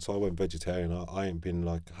 listen, since I went vegetarian, I ain't been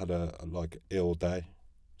like had a like ill day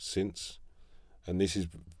since. And this is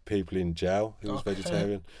people in jail who was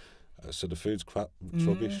vegetarian. So the food's crap, it's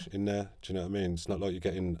rubbish in there. Do you know what I mean? It's not like you're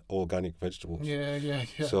getting organic vegetables. Yeah.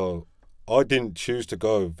 So I didn't choose to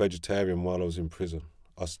go vegetarian while I was in prison.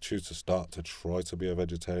 I choose to start to try to be a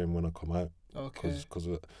vegetarian when I come out. Okay. Because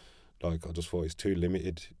like I just thought it's too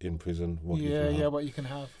limited in prison. What you can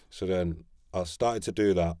have. So then I started to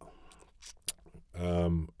do that.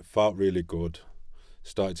 Felt really good.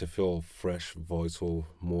 Started to feel fresh, vital,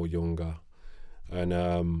 more younger, and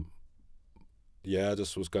I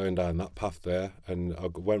just was going down that path there, and I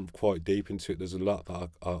went quite deep into it. There's a lot that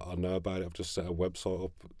I know about it. I've just set a website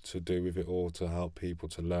up to do with it all, to help people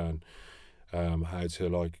to learn how to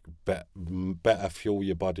like better fuel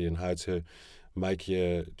your body and how to make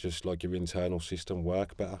your internal system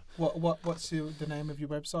work better. What's the name of your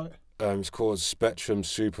website? It's called Spectrum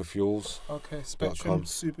Superfuels. Okay, Spectrum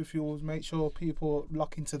Superfuels. Make sure people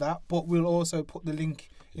look into that. But we'll also put the link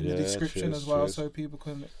in the description as well, so people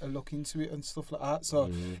can look into it and stuff like that. So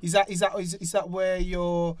is that where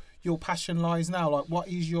your passion lies now? Like, what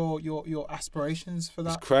is your aspirations for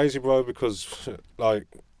that? It's crazy, bro, because like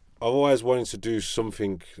I've always wanted to do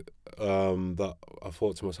something that I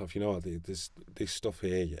thought to myself, you know what, this stuff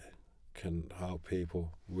here can help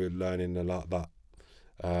people. We're learning a lot that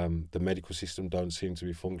the medical system don't seem to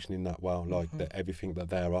be functioning that well. Like everything that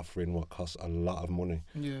they're offering, what costs a lot of money,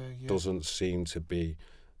 doesn't seem to be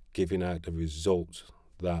giving out the results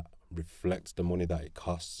that reflects the money that it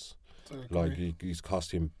costs. Like it's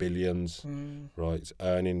costing billions, right? It's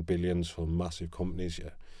earning billions for massive companies,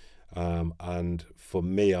 and for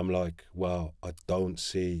me, I'm like, well, I don't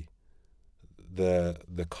see the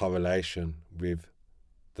correlation with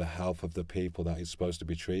the health of the people that it's supposed to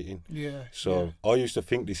be treating. I used to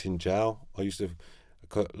think this in jail. I used to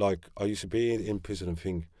be in prison and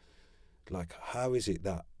think, like, how is it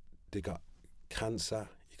that they got cancer,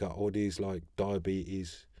 you got all these like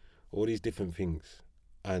diabetes, all these different things,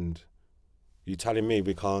 and you telling me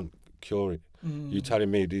we can't cure it? You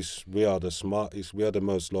telling me we are the smartest, we are the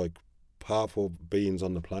most like powerful beings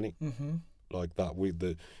on the planet? Like that, we're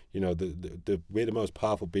the most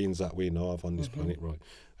powerful beings that we know of on this planet, right?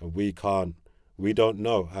 And we don't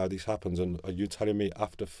know how this happens. And are you telling me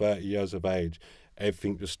after 30 years of age,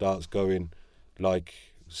 everything just starts going like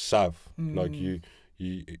south? Like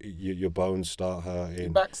your bones start hurting, your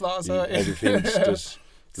back starts hurting, everything's just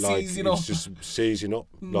like seizing it's just seizing up.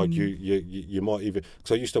 Like you might even.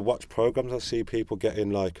 Because I used to watch programs. I see people getting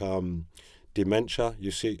like dementia.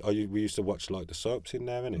 You see, we used to watch like the soaps in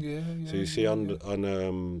there, innit? So you see on I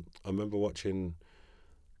remember watching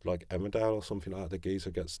like Emmerdale or something like that. The geezer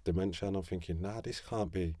gets dementia, and I'm thinking, nah, this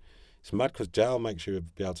can't be. It's mad because jail makes you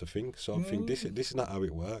be able to think. So I'm thinking, this is not how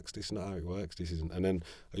it works. This is not how it works. This isn't. And then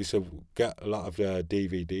I used to get a lot of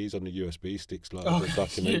DVDs on the USB sticks, like the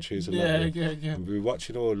documentaries and that. And we were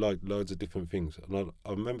watching all like loads of different things. And I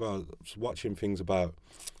remember I was watching things about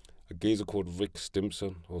a geezer called Rick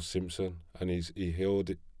Simpson, and he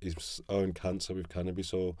healed his own cancer with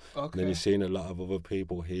cannabis oil. And then he's seen a lot of other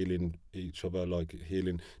people healing each other, like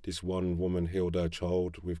healing. This one woman healed her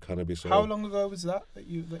child with cannabis oil. How long ago was that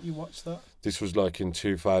you watched that? This was like in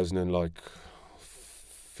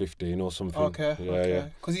 2015 or something. Okay.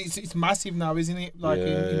 Because it's massive now, isn't it? Like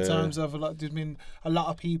in terms of like, there's been a lot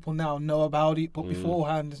of people now know about it, but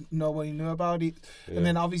beforehand nobody knew about it. And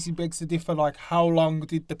then obviously begs to differ. Like, how long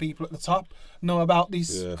did the people at the top know about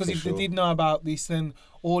this? Because if they did know about this, then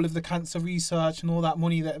all of the cancer research and all that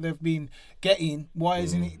money that they've been getting, why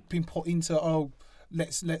isn't it been put into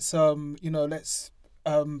let's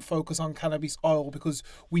focus on cannabis oil, because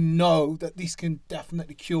we know that this can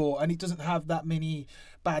definitely cure, and it doesn't have that many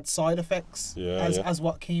bad side effects as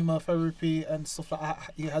what chemotherapy and stuff like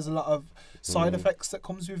that. It has a lot of side effects that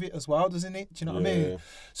comes with it as well, doesn't it? Do you know what I mean?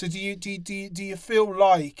 So do you feel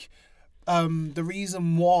like the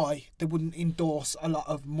reason why they wouldn't endorse a lot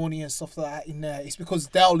of money and stuff like that in there is because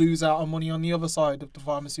they'll lose out on money on the other side of the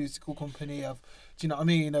pharmaceutical company, of, do you know what I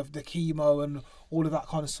mean, of the chemo and all of that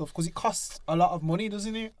kind of stuff, because it costs a lot of money,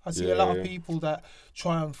 doesn't it? I see a lot of people that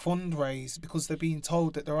try and fundraise because they're being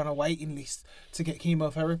told that they're on a waiting list to get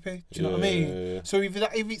chemotherapy. Do you know what I mean? So if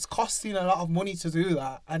it's costing a lot of money to do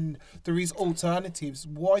that, and there is alternatives,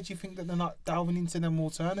 why do you think that they're not delving into them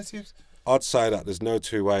alternatives? I'd say that there's no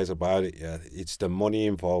two ways about it, It's the money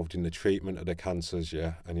involved in the treatment of the cancers,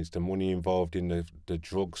 and it's the money involved in the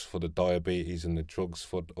drugs for the diabetes and the drugs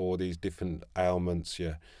for all these different ailments,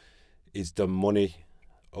 It's the money,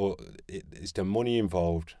 it's the money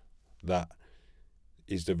involved that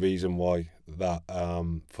is the reason why that,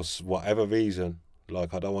 for whatever reason,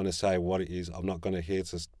 like, I don't want to say what it is. I'm not here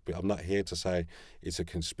to say it's a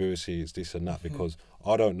conspiracy, it's this and that, because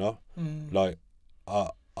I don't know. Like,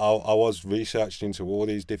 I was researching into all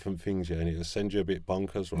these different things, yeah, and it'll send you a bit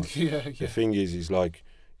bonkers, right? Yeah. The thing is like,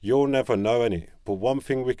 you'll never know any. But one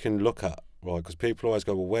thing we can look at, right, because people always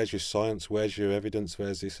go, well, where's your science? Where's your evidence?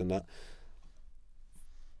 Where's this and that?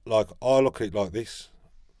 Like, I look at it like this.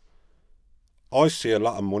 I see a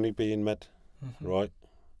lot of money being made, right?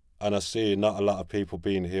 And I see not a lot of people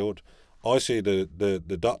being healed. I see the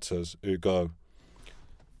doctors who go,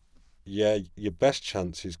 yeah, your best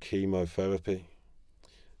chance is chemotherapy.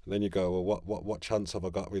 And then you go, well, what chance have I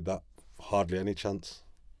got with that? Hardly any chance.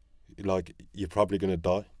 Like, you're probably going to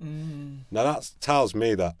die. Now that tells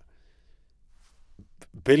me that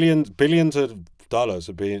billions of dollars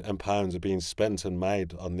and pounds are being spent and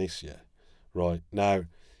made on this year, right? Now,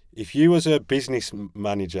 if you was a business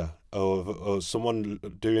manager or someone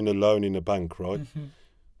doing a loan in a bank, right,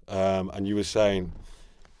 and you were saying,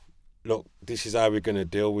 look, this is how we're going to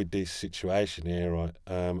deal with this situation here, right,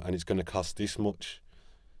 and it's going to cost this much.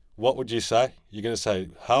 What would you say? You're going to say,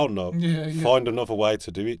 hell no, find another way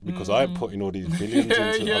to do it, because I ain't putting all these billions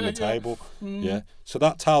on the table. Yeah. So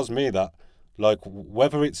that tells me that, like,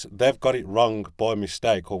 whether it's they've got it wrong by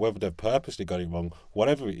mistake or whether they've purposely got it wrong,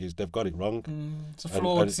 whatever it is, they've got it wrong. It's a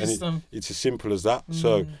flawed system. It's as simple as that.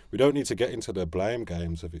 So we don't need to get into the blame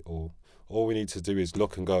games of it all. All we need to do is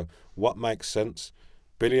look and go, what makes sense?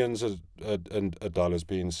 Billions of dollars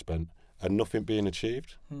being spent and nothing being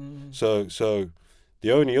achieved. So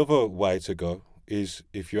the only other way to go is,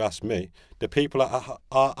 if you ask me, the people that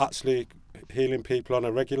are actually healing people on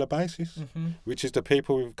a regular basis, which is the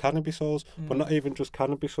people with cannabis oils, but not even just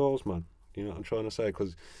cannabis oils, man. You know what I'm trying to say?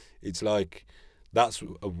 Because it's like, that's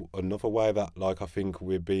another way that, like, I think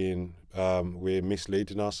we're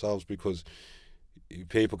misleading ourselves, because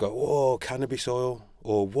people go, whoa, cannabis oil,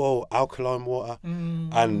 or whoa, alkaline water,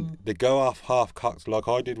 and they go off half-cocked, like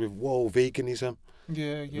I did with, whoa, veganism.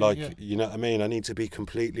 You know what I mean? I need to be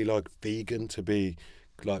completely, like, vegan to be,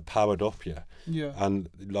 like, powered up, and,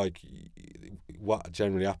 like, what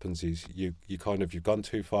generally happens is you've gone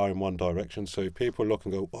too far in one direction. So if people look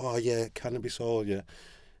and go, oh yeah, cannabis oil,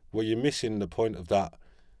 well, you're missing the point of that.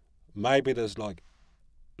 Maybe there's like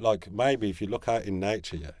maybe if you look out in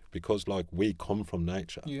nature, because, like, we come from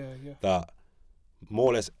nature, that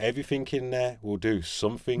more or less everything in there will do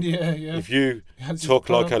something. If you took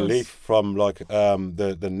like a leaf from, like,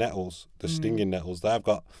 the nettles, the stinging nettles, they've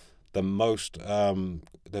got the most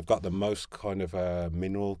kind of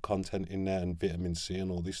mineral content in there, and vitamin C and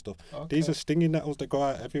all this stuff. These are stinging nettles that go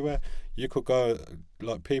out everywhere. You could go,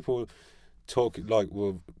 like, people talk, like,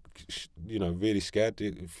 were, you know, really scared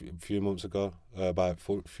a few months ago about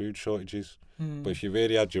food shortages. But if you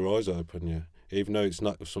really had your eyes open, even though it's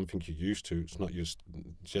not something you're used to, it's not just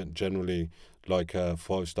generally like a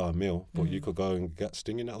 5-star meal, but you could go and get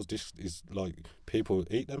stinging nettles. This is, like, people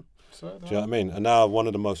eat them. Do you know what I mean? And now one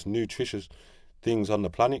of the most nutritious things on the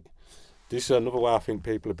planet. This is another way I think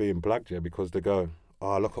people are being blagged, because they go,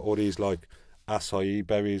 oh, look at all these, like, acai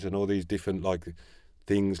berries and all these different, like,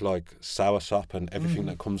 things like soursop and everything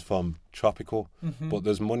that comes from tropical. But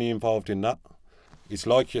there's money involved in that. It's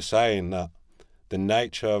like you're saying that the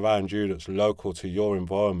nature around you that's local to your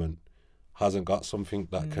environment hasn't got something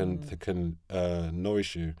that can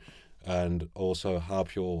nourish you and also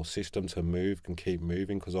help your system to move and keep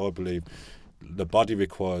moving. Because I believe the body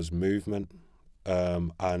requires movement,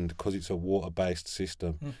 and because it's a water-based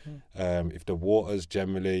system, if the water's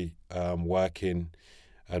generally working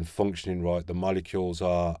and functioning right, the molecules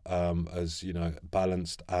are as, you know,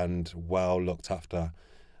 balanced and well looked after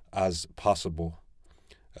as possible,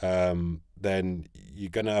 then you're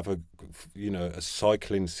going to have a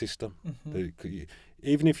cycling system.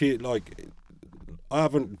 Even if you, like, I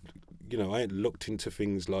ain't looked into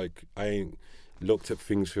things, like, I ain't looked at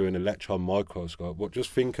things through an electron microscope, but just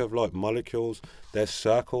think of, like, molecules. They're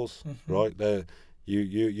circles, right?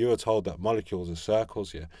 You are told that molecules are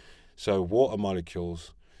circles, So water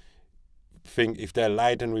molecules, think if they're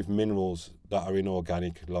laden with minerals that are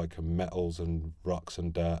inorganic, like metals and rocks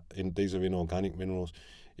and dirt, these are inorganic minerals.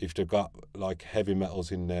 If they've got, like, heavy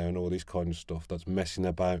metals in there and all this kind of stuff that's messing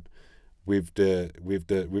about with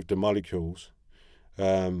the molecules,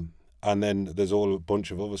 and then there's all a bunch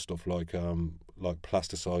of other stuff like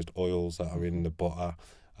plasticized oils that are in the butter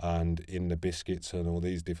and in the biscuits and all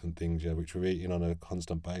these different things, which we're eating on a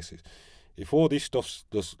constant basis. If all this stuff's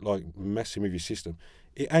just, like, messing with your system,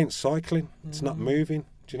 it ain't cycling. It's not moving.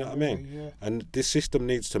 Do you know what I mean? And this system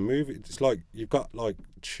needs to move. It's like you've got, like,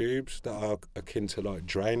 tubes that are akin to, like,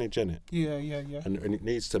 drainage in it. And it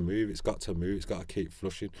needs to move. It's got to move. It's got to keep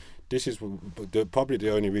flushing. This is probably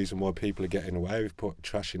the only reason why people are getting away with putting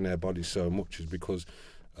trash in their bodies so much, is because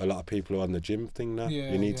a lot of people are on the gym thing now.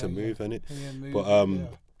 You need to move, innit?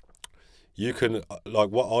 you can, like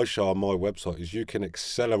what I show on my website is you can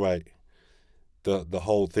accelerate the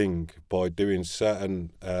whole thing by doing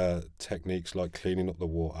certain techniques like cleaning up the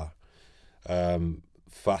water,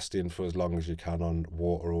 fasting for as long as you can on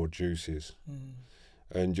water or juices,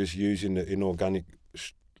 and just using the inorganic,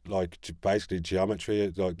 like basically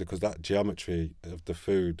geometry, like because that geometry of the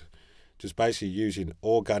food, just basically using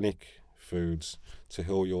organic foods to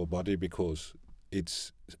heal your body, because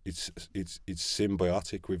it's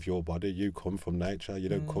symbiotic with your body. You come from nature. You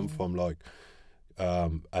don't come from like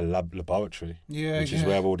a laboratory, which is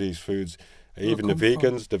where all these foods. Even the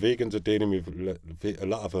vegans are dealing with a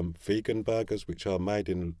lot of them vegan burgers, which are made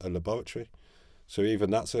in a laboratory. So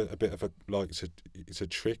even that's a bit of a like it's a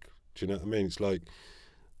trick. Do you know what I mean? It's like,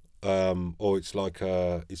 or it's like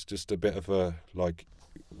it's just a bit of a like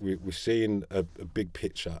we're seeing a big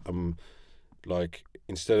picture. Like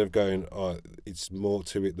instead of going, it's more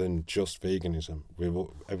to it than just veganism.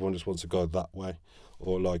 Everyone just wants to go that way,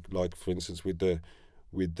 or like for instance with the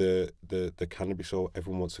cannabis oil,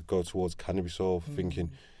 everyone wants to go towards cannabis oil,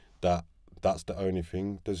 thinking that that's the only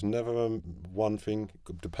thing. There's never one thing.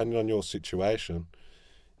 Depending on your situation,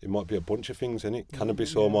 it might be a bunch of things in it.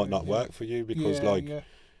 Cannabis oil might not work for you because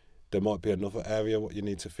there might be another area what you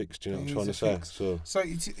need to fix. Do you know what I'm trying to say? So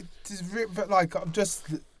it's like I'm just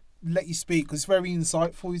let you speak because it's very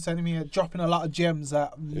insightful. You're telling me you're dropping a lot of gems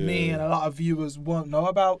that me and a lot of viewers won't know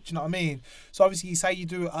about. Do you know what I mean? So obviously you say you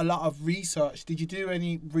do a lot of research. Did you do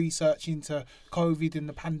any research into COVID and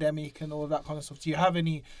the pandemic and all that kind of stuff? Do you have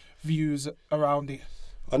any views around it?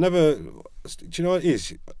 I never. Do you know what it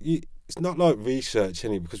is? It's not like research,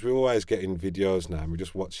 because we're always getting videos now and we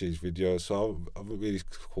just watch these videos. So I wouldn't really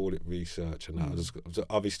call it research and that.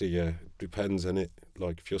 Obviously, depends on it.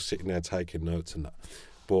 Like if you're sitting there taking notes and that.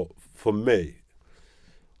 But for me,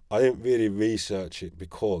 I didn't really research it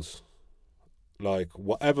because, like,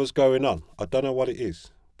 whatever's going on, I don't know what it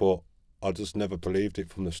is, but I just never believed it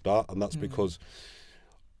from the start, and that's because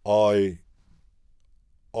I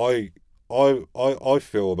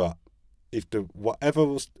feel that if the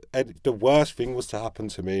worst thing was to happen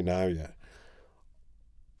to me now,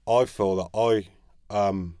 I feel that I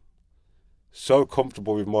am so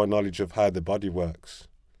comfortable with my knowledge of how the body works.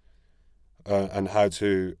 And how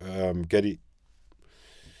to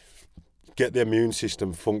get the immune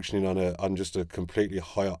system functioning on just a completely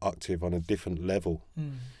higher octave, on a different level,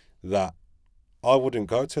 that I wouldn't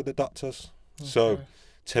go to the doctors. Okay. So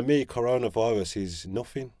to me, coronavirus is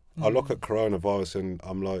nothing. I look at coronavirus and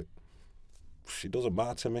I'm like, it doesn't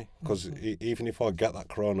matter to me, because even if I get that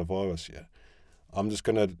coronavirus, I'm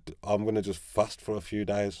gonna just fast for a few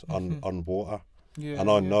days on water.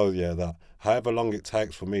 And I know, that however long it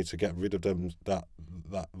takes for me to get rid of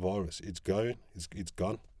that virus, it's gone. It's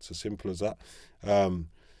as simple as that.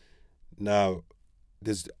 Now,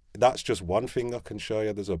 that's just one thing I can show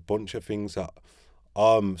you. There's a bunch of things that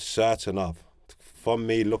I'm certain of from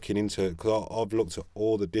me looking into, because I've looked at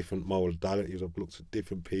all the different modalities. I've looked at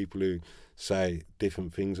different people who say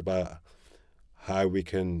different things about how we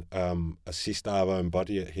can assist our own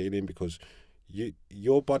body at healing, because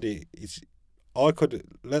your body is.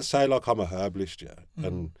 Let's say like I'm a herbalist,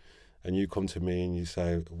 and you come to me and you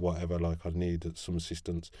say whatever, like I need some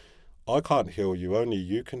assistance. I can't heal you, only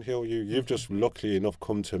you can heal you. You've just luckily enough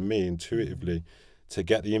come to me intuitively to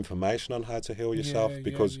get the information on how to heal yourself,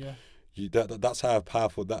 because that's how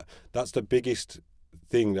powerful that's the biggest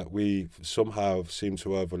thing that we somehow seem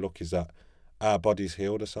to overlook, is that our bodies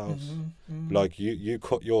heal themselves. Like you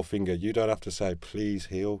cut your finger, you don't have to say please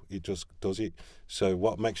heal, it just does it. So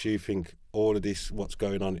what makes you think all of this, what's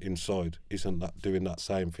going on inside, isn't that doing that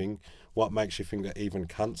same thing? What makes you think that even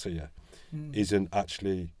cancer isn't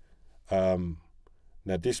actually now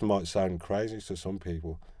this might sound crazy to some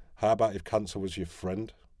people. How about if cancer was your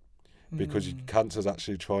friend? Because cancer's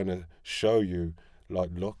actually trying to show you, like,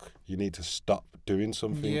 look, you need to stop doing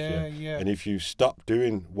something. And if you stop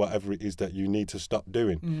doing whatever it is that you need to stop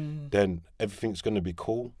doing, then everything's going to be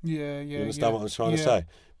cool. You understand what I'm trying to say?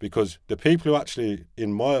 Because the people who actually,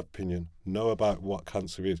 in my opinion, know about what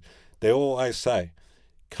cancer is, they always say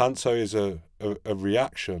cancer is a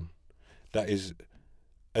reaction that is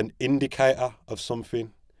an indicator of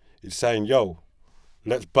something. It's saying, yo,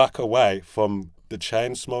 let's back away from the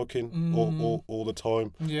chain smoking all the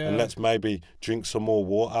time, and let's maybe drink some more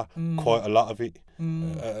water, quite a lot of it,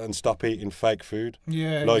 and stop eating fake food.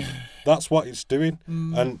 That's what it's doing.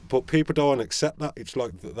 But people don't want to accept that. It's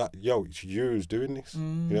like that. Yo, it's you who's doing this. You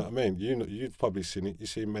know what I mean? You've probably seen it. You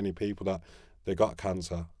see many people that they got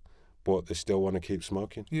cancer, but they still want to keep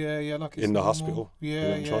smoking. Like it's in the normal. hospital. You know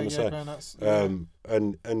what I'm trying to say.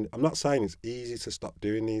 And I'm not saying it's easy to stop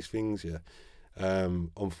doing these things.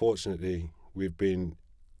 unfortunately, we've been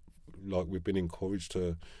encouraged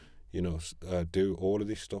to, do all of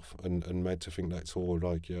this stuff and made to think that it's all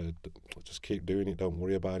like, just keep doing it, don't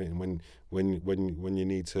worry about it, and when you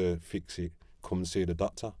need to fix it, come and see the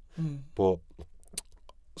doctor. But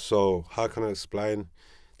so how can I explain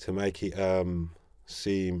to make it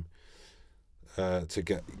seem to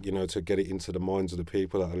get it into the minds of the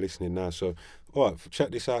people that are listening now? So all right,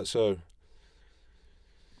 check this out. So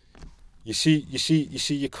you see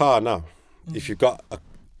your car now. If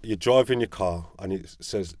you're driving your car and it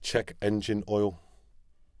says check engine oil,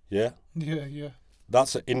 yeah,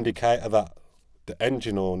 that's an indicator that the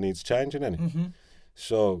engine oil needs changing, isn't it?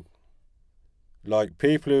 So, like,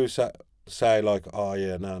 people who say like, oh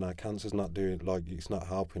yeah, no, cancer's not doing, like, it's not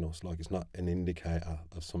helping us, like, it's not an indicator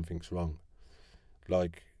of something's wrong.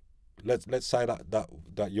 Like, let's say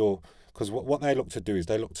that you're, because what they look to do is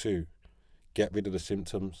they look to get rid of the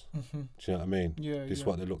symptoms. Do you know what I mean? This is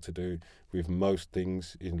what they look to do with most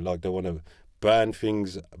things. Like, they want to burn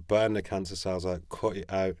the cancer cells out, cut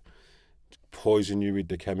it out, poison you with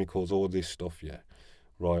the chemicals, all this stuff,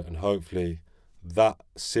 right? And hopefully that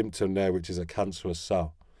symptom there, which is a cancerous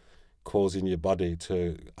cell causing your body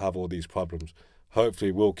to have all these problems,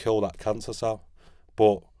 hopefully will kill that cancer cell.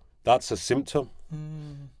 But that's a symptom.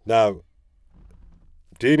 Now,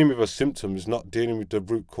 dealing with a symptom is not dealing with the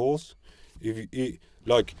root cause.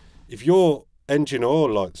 If your engine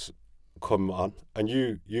oil lights come on and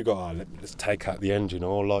you go, let's take out the engine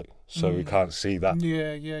oil light so we can't see that.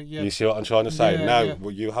 Yeah. You see what I'm trying to say?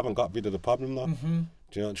 Well, you haven't got rid of the problem though.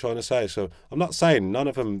 Do you know what I'm trying to say? So I'm not saying none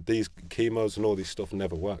of them, these chemos and all this stuff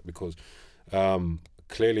never work, because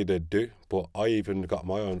clearly they do. But I even got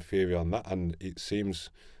my own theory on that, and it seems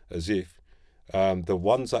as if the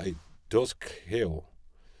ones that it does kill,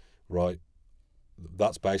 right,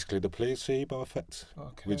 that's basically the placebo effect,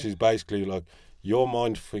 which is basically like your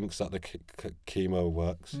mind thinks that the chemo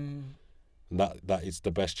works, and that it's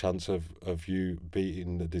the best chance of you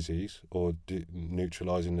beating the disease or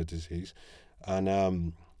neutralizing the disease,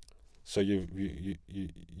 and so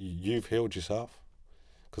you've healed yourself,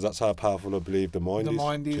 because that's how powerful I believe the mind is.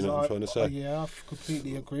 Do you know what I'm trying to say? Yeah, I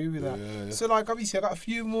completely agree with that. Yeah. So, like, obviously, I got a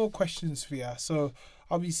few more questions for you. So,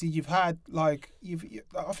 obviously, you've had I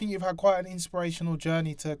think you've had quite an inspirational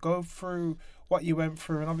journey to go through what you went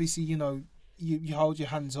through, and obviously, you hold your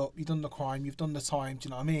hands up. You've done the crime. You've done the time. Do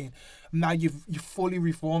you know what I mean? Now you're fully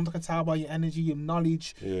reformed. I can tell by your energy, your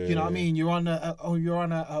knowledge. You know what I mean? You're on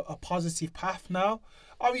a positive path now.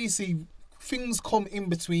 Obviously, things come in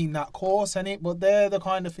between that course, innit? But they're the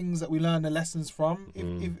kind of things that we learn the lessons from,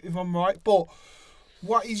 if I'm right. But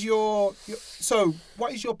what is your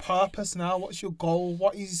purpose now? What's your goal?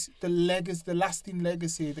 What is the lasting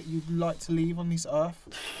legacy that you'd like to leave on this earth?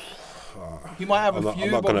 You might have a few.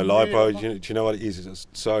 I'm not gonna lie, bro. Do you know what it is? It's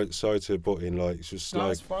sorry to butt in. Like, it's just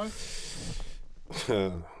like, that's fine.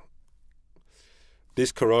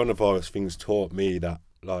 This coronavirus thing's taught me that,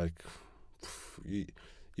 like, you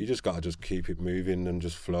just gotta just keep it moving and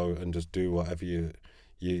just flow and just do whatever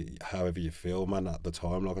however you feel, man, at the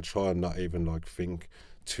time. Like, I try and not even like think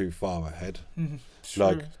too far ahead.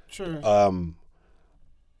 True.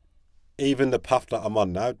 Even the path that I'm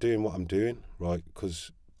on now, doing what I'm doing, right?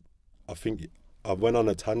 Because I think I went on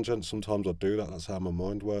a tangent. Sometimes I do that. That's how my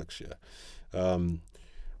mind works.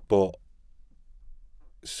 But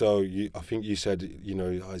so I think you said,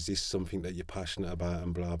 is this something that you're passionate about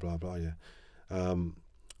and blah blah blah?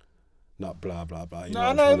 Not blah blah blah. You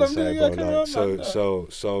know what I'm trying to say, bro. Like,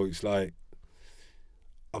 so it's like,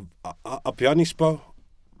 I'll be honest, bro.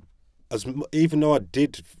 Even though I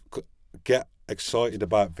did get excited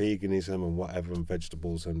about veganism and whatever and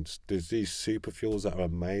vegetables, and there's these super fuels that are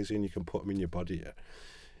amazing. You can put them in your body.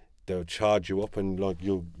 They'll charge you up, and like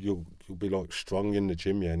you'll be like strong in the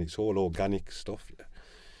gym, and it's all organic stuff.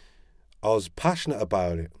 I was passionate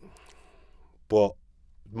about it, but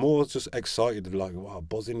more just excited, like, wow,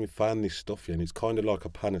 buzzing, we found this stuff, and it's kind of like a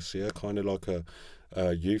panacea, kind of like a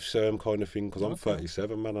youth serum kind of thing, because I'm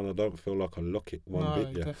 37, man, and I don't feel like I look it one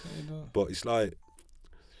bit. Definitely don't. But it's like,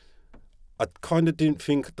 I kind of didn't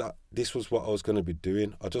think that this was what I was going to be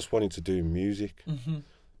doing. I just wanted to do music. Do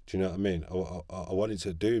you know what I mean? I wanted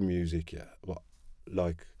to do music, but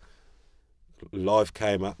like, life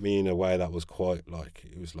came at me in a way that was quite like,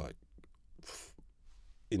 it was like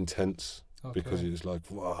intense. Because it was like,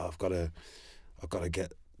 wow, I've got to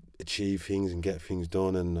achieve things and get things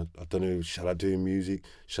done, and I don't know, shall I do music?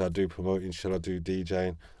 Shall I do promoting? Shall I do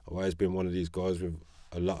DJing? I've always been one of these guys with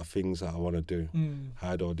a lot of things that I want to do.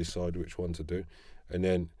 How do I decide which one to do? And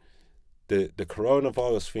then the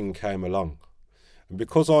coronavirus thing came along, and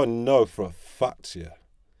because I know for a fact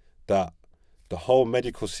that the whole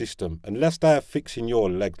medical system, unless they're fixing your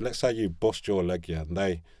leg, let's say you bust your leg, yeah, and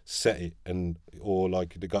they set it, or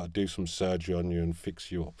like they got to do some surgery on you and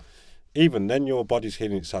fix you up. Even then, your body's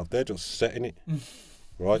healing itself. They're just setting it,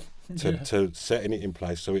 right, to setting it in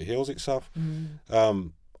place so it heals itself.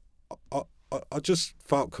 I just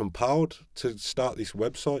felt compelled to start this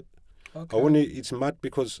website. Okay. It's mad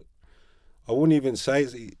because I wouldn't even say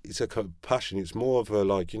it's a compassion. It's more of a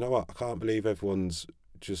like, you know what? I can't believe everyone's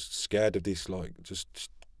just scared of this like just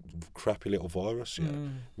crappy little virus. Yeah.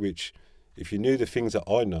 Which, if you knew the things that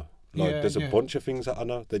I know, like there's a bunch of things that I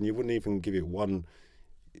know, then you wouldn't even give it one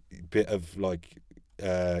bit of like.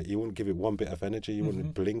 You wouldn't give it one bit of energy. You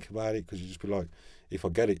wouldn't blink about it because you'd just be like, if I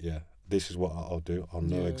get it, this is what I'll do. I'll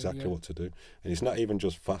know exactly what to do. And it's not even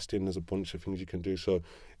just fasting. There's a bunch of things you can do. So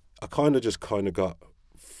I kind of got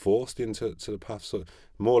forced into the path. So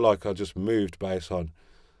more like I just moved based on,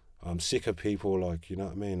 I'm sick of people like, you know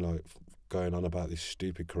what I mean, like going on about this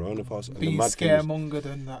stupid coronavirus. Being scaremonger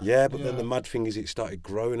than that. Yeah, but then the mad thing is it started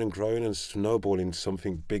growing and snowballing into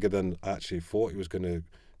something bigger than I actually thought it was going to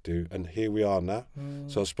do. And here we are now.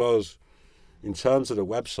 So I suppose in terms of the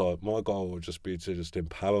website, my goal would just be to just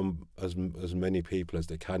empower as many people as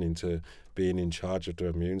they can into being in charge of their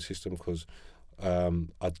immune system, because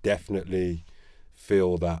I definitely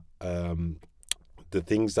feel that the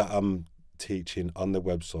things that I'm teaching on the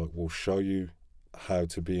website will show you how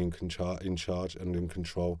to be in charge and in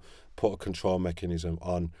control, put a control mechanism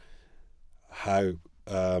on how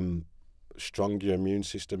strong your immune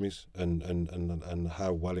system is and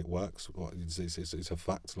how well it works. It's a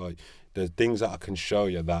fact. Like, there's things that I can show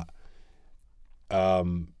you that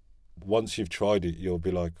once you've tried it, you'll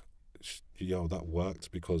be like, yo, that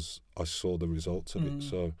worked because I saw the results of it.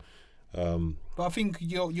 So but I think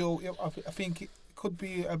I think it could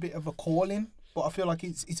be a bit of a calling, but I feel like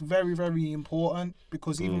it's very, very important,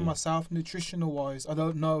 because even myself, nutritional wise, I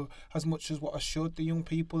don't know as much as what I should. The young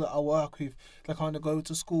people that I work with, they kind of go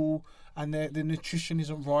to school and their nutrition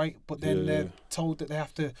isn't right, but then they're told that they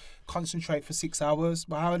have to concentrate for 6 hours.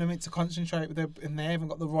 But how are they meant to concentrate and they haven't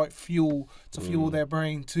got the right fuel to fuel their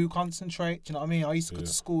brain to concentrate? Do you know what I mean? I used to go to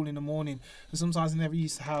school in the morning, and sometimes I never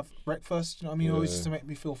used to have breakfast. Do you know what I mean? It always used to make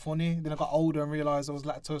me feel funny. Then I got older and realised I was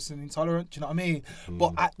lactose intolerant. Do you know what I mean?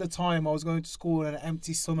 But at the time, I was going to school on an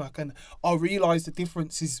empty stomach, and I realised the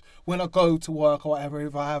difference is when I go to work or whatever,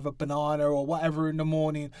 if I have a banana or whatever in the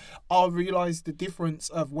morning, I realise the difference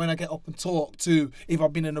of when I get up and talk to if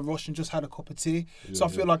I've been in a rush and just had a cup of tea. So I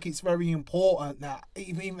feel like it's very important that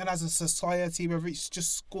even as a society, whether it's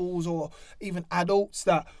just schools or even adults,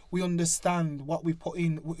 that we understand what we put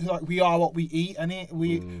in. Like, we are what we eat, and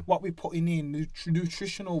what we're putting in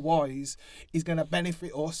nutritional wise is going to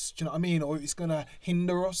benefit us. Do you know what I mean? Or it's going to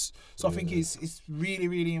hinder us. So I think it's really,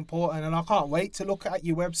 really important, and I can't wait to look at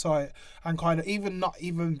your website and kind of not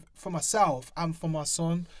even for myself and for my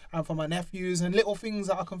son and for my nephews, and little things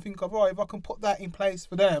that I can think of. If I can put that in place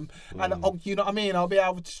for them, and you know what I mean, I'll be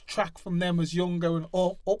able to track from them as young going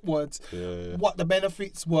upwards what the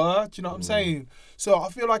benefits were. Do you know what I'm saying? So I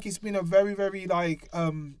feel like it's been a very, very like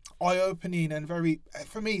eye-opening and for me,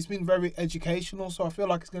 it's been very educational. So I feel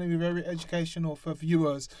like it's going to be very educational for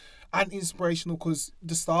viewers and inspirational, because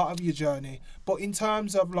the start of your journey. But in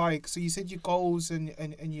terms of like, so you said your goals and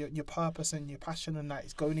your purpose and your passion and that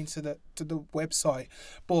is going into the website,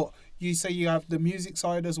 but you say you have the music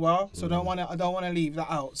side as well. So I don't want to leave that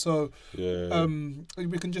out. So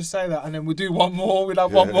we can just say that, and then we'll do one more. We'll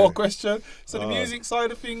have one more question. So the music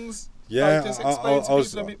side of things. Yeah, just explain to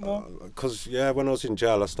people a bit more. Because when I was in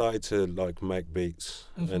jail, I started to like make beats,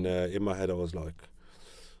 and in my head I was like,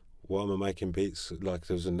 why am I making beats? Like,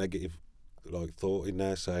 there was a negative like thought in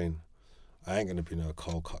there saying, I ain't gonna be no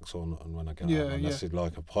cold coxswain when I get out. And that's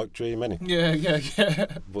like a pipe dream, innit? Yeah.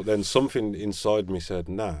 But then something inside me said,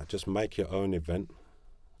 nah, just make your own event.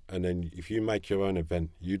 And then if you make your own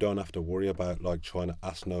event, you don't have to worry about like trying to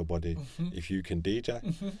ask nobody if you can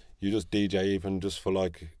DJ. You just DJ even just for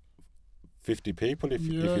like 50 people. If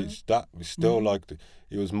it's that, it's still like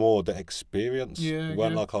it was more the experience. It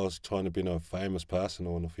wasn't like I was trying to be no famous person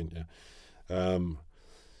or nothing.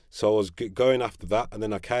 So I was going after that, and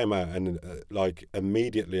then I came out, and like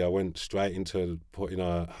immediately I went straight into putting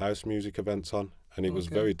house music events on, and it was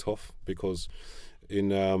very tough because in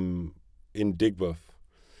Digbeth,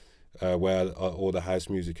 where all the house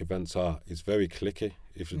music events are, it's very cliquey.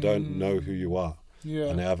 If you don't know who you are,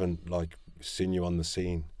 and they haven't like seen you on the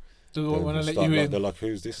scene, they don't want to let you in. They're like,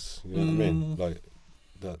 who's this? You know what I mean? Like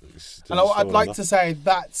that. And I'd like to say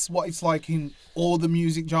that's what it's like in all the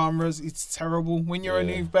music genres. It's terrible when you're a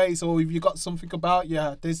new bass, or if you got something about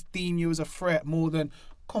you, they deem you as a threat more than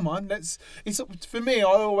come on, it's for me. I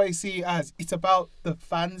always see it as it's about the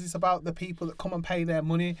fans. It's about the people that come and pay their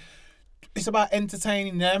money. It's about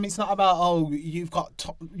entertaining them. It's not about, oh, you've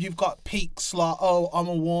got peaks like, oh, I'm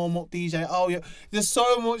a warm up DJ. Oh yeah, there's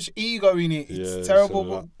so much ego in it. It's terrible.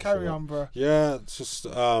 But carry on, bro. Yeah, it's just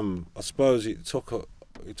I suppose it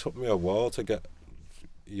took me a while to get,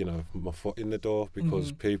 you know, my foot in the door,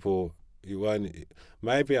 because people,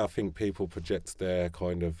 maybe I think people project their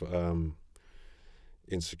kind of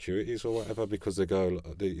insecurities or whatever, because they go,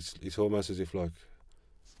 it's almost as if like,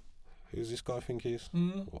 who's this guy think he is?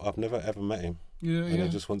 I've never ever met him. And he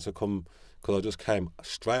just wants to come, because I just came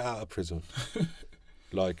straight out of prison.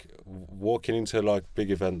 Like, walking into, like,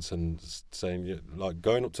 big events and saying, like,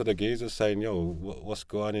 going up to the geezers saying, yo, what's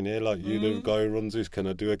going on in here? Like, you the guy who runs this, can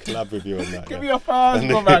I do a collab with you on that? Give me a phone,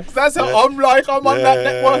 man. That's how I'm like. I'm on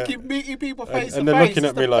that networking, meeting people face to face. And they're looking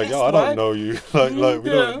at me like, yo, I don't know you.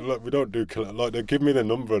 We don't do collab. Like, they give me the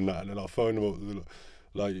number and that, and then I'll phone them up.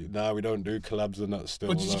 Like, nah, we don't do collabs and that still.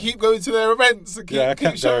 But did you keep going to their events and keep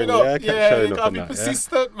showing up? Yeah, I kept showing up. You gotta be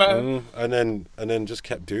persistent, man. And then just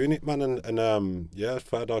kept doing it, man. And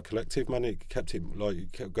Third Eye Collective, man, it kept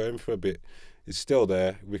going for a bit. It's still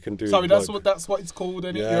there. We can do. Sorry, that's what it's called,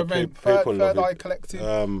 isn't it? Your event, Third Eye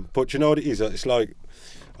Collective. But you know what it is? It's like,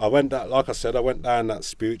 I went down that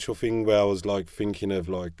spiritual thing where I was like thinking of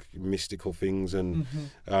like mystical things, and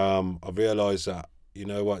I realised that, you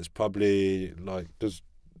know what, it's probably like there's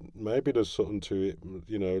something to it.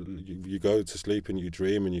 You know, you go to sleep and you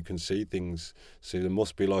dream and you can see things, so there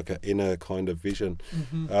must be like an inner kind of vision.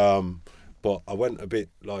 But I went a bit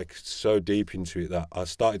like so deep into it that I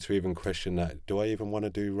started to even question that, do I even want to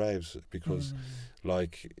do raves? Because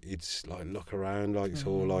like, it's like, look around, like it's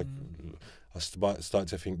all like, I started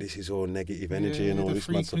to think this is all negative energy and all this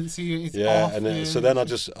frequency is off, and then, so then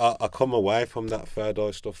I come away from that Third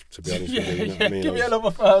Eye stuff, to be honest with you. You know what I mean? Give me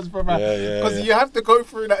another first, brother. Because you have to go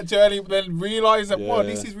through that journey, but then realise that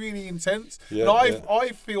this is really intense. And I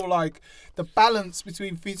feel like the balance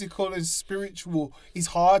between physical and spiritual is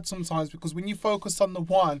hard sometimes, because when you focus on the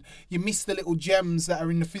one, you miss the little gems that are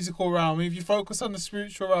in the physical realm. If you focus on the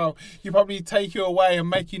spiritual realm, you probably take you away and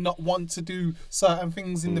make you not want to do certain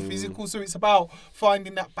things in the physical. So it's about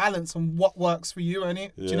finding that balance and what works for you,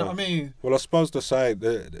 innit? Do you know what I mean? Well, I suppose to say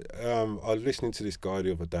that I was listening to this guy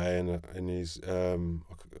the other day, and he's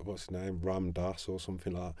what's his name, Ram Dass or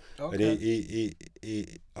something like that. Okay. And he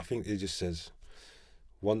I think he just says,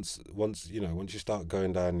 once you start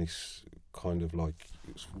going down this kind of like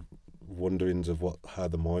wonderings of how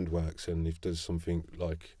the mind works, and if there's something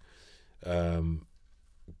like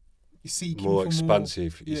more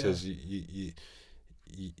expansive, he says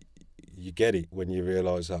you get it when you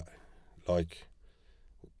realise that, like,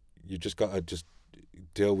 you just got to just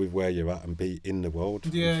deal with where you're at and be in the world.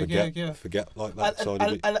 Forget like that side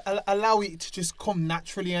of it. Allow it to just come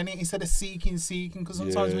naturally, and instead of seeking. Because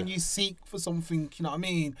sometimes when you seek for something, you know what I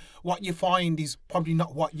mean, what you find is probably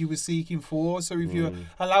not what you were seeking for. So if you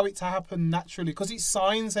allow it to happen naturally, because it's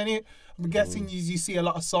signs, ain't it? I'm guessing you see a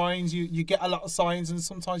lot of signs. You get a lot of signs, and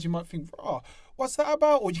sometimes you might think, oh, what's that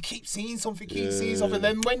about? Or you keep seeing something, and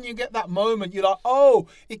then when you get that moment, you're like, oh,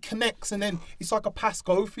 it connects, and then it's like a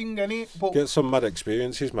pass-go thing, innit? But get some mad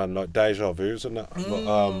experiences, man, like deja vus and that. But,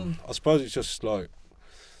 I suppose it's just like,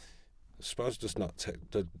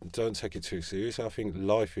 don't take it too serious. I think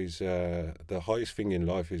life is the highest thing in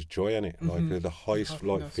life is joy, innit? Like the highest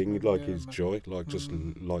thing, like is joy, like just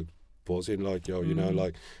like buzzing, like you know,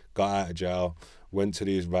 like got out of jail, went to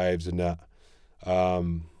these raves and that.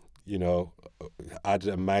 You know, had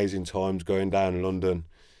amazing times going down London.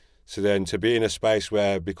 So then to be in a space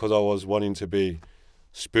where, because I was wanting to be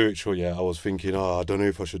spiritual, I was thinking, I don't know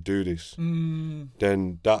if I should do this.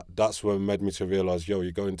 Then that's what made me to realise,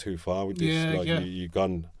 you're going too far with this. You've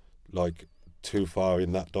gone like too far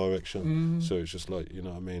in that direction. So it's just like, you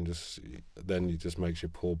know what I mean? Then it just makes you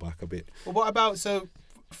pull back a bit. But what about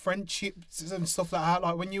friendships and stuff like that?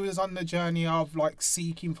 Like when you was on the journey of like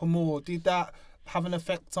seeking for more, did that have an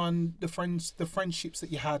effect on the friendships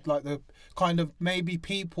that you had, like the kind of maybe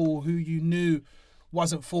people who you knew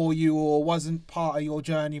wasn't for you or wasn't part of your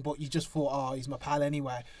journey, but you just thought, he's my pal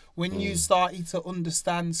anyway? When you started to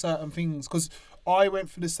understand certain things, because I went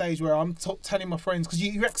through the stage where I'm telling my friends, because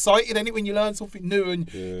you're excited, ain't it, when you learn something new,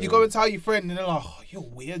 and you go and tell your friend, and they're like, oh, you're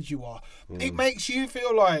weird, you are. It makes you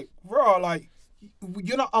feel like, like,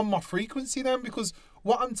 you're not on my frequency then, because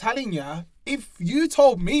what I'm telling you, if you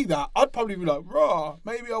told me that, I'd probably be like,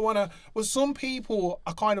 maybe I want to. Well, some people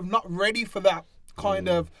are kind of not ready for that kind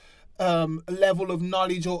of level of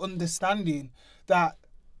knowledge or understanding, that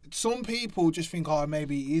some people just think, oh,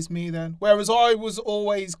 maybe it is me then. Whereas I was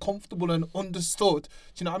always comfortable and understood. Do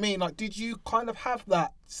you know what I mean? Like, did you kind of have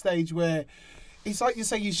that stage where it's like you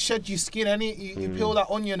say, you shed your skin, and you peel that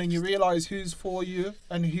onion and you realise who's for you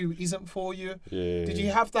and who isn't for you? Yeah. Did you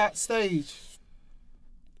have that stage?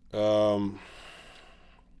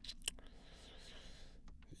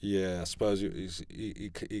 Yeah, I suppose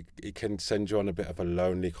it can send you on a bit of a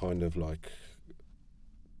lonely kind of like,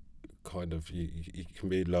 you can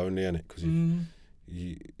be lonely in it because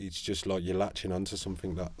it's just like you're latching onto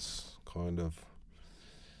something that's kind of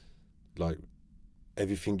like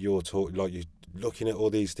everything you're taught, like you're looking at all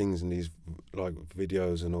these things and these like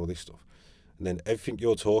videos and all this stuff, and then everything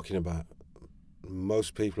you're talking about,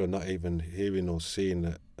 most people are not even hearing or seeing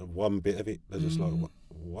that one bit of it. They're just like,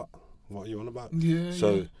 what are you on about?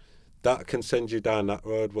 So that can send you down that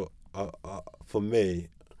road. But for me,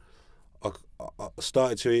 I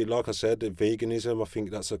started to eat, like I said, veganism. I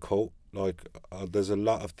think that's a cult. Like there's a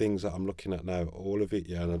lot of things that I'm looking at now, all of it,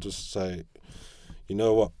 and I just say, you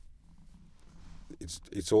know what?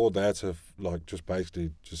 It's all there to like just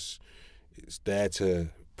basically it's there to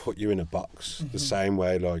put you in a box the same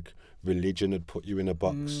way like religion had put you in a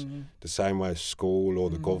box, the same way school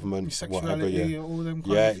or the government, whatever. All them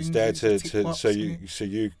it's there to so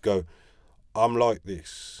you go, I'm like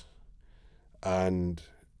this, and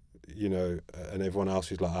you know, and everyone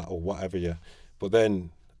else is like that or whatever. But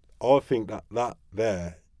then I think that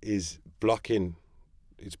there is blocking.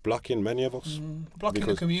 It's blocking many of us. Blocking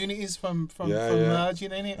the communities from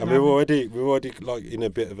merging in it. And we're already like in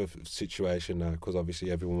a bit of a situation now because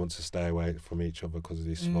obviously everyone wants to stay away from each other because of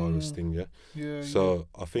this virus thing. So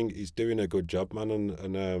I think he's doing a good job, man.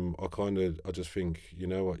 And I just think, you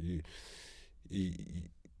know what, you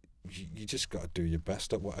just got to do your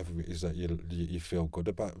best at whatever it is that you feel good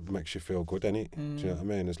about. It makes you feel good, innit? Do you know what I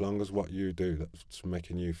mean? As long as what you do that's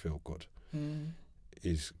making you feel good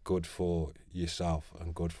is good for yourself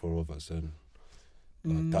and good for others, and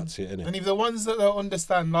that's it, innit? And if the ones that don't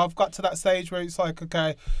understand, I've got to that stage where it's like,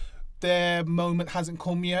 okay, their moment hasn't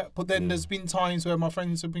come yet, but then there's been times where my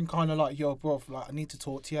friends have been kind of like, yo, bro, like, I need to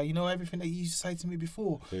talk to you. You know, everything that you used to say to me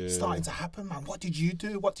before, starting to happen, man. What did you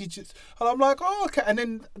do? What did you... And I'm like, oh, okay. And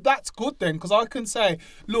then that's good then, because I can say,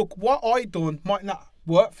 look, what I done might not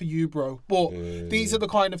work for you, bro, but these are the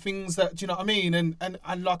kind of things that, do you know what I mean? And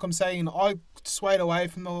like I'm saying, I swayed away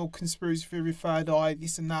from the whole conspiracy theory, third eye,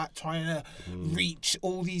 this and that, trying to reach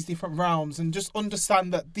all these different realms, and just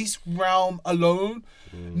understand that this realm alone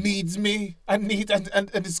needs me and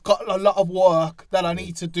it's got a lot of work that I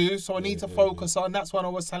need to do, so I need to focus on. That's when I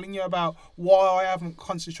was telling you about why I haven't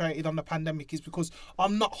concentrated on the pandemic, is because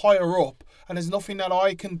I'm not higher up and there's nothing that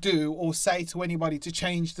I can do or say to anybody to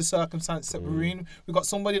change the circumstance that we're in. We've got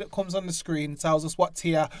somebody that comes on the screen and tells us what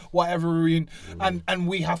tier, whatever we're in, and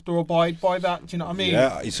we have to abide by that. Do you know what I mean?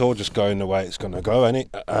 Yeah, it's all just going the way it's going to go, ain't it?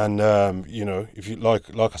 And you know, if you like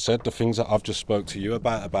I said, the things that I've just spoke to you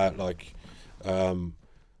about like,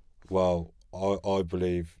 well, I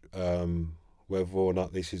believe whether or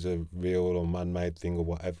not this is a real or man-made thing or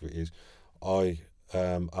whatever it is, I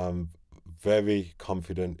am very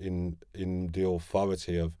confident in the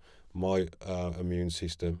authority of my immune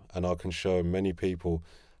system, and I can show many people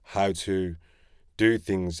how to do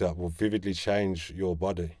things that will vividly change your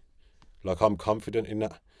body. Like, I'm confident in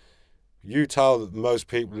that. You tell most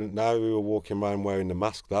people now who are walking around wearing the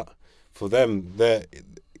mask that for them they're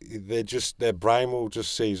just, their brain will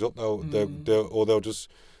just seize up. They'll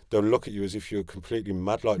look at you as if you're completely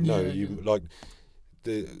mad. Like, like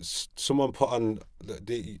someone put on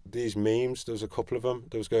these memes. There was a couple of them.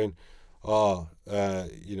 There was going,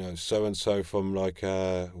 you know, so and so from like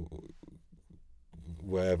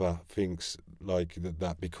wherever thinks like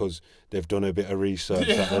that because they've done a bit of research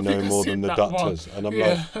that they know more than the doctors. And I'm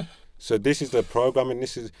like, so this is the programming.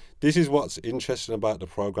 This is what's interesting about the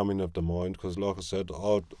programming of the mind, because like I said,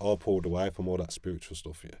 I pulled away from all that spiritual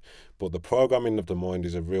stuff here. But the programming of the mind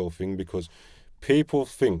is a real thing, because people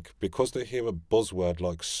think because they hear a buzzword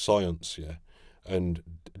like science, and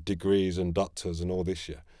degrees and doctors and all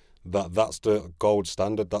this, that's the gold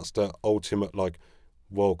standard. That's the ultimate, like,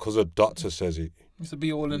 well, because a doctor says it. It's a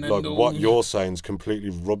be all and like end all. What you're saying is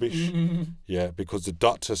completely rubbish. Because the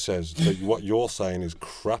doctor says that what you're saying is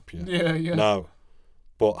crap. Now,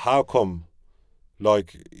 but how come,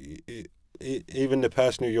 like, even the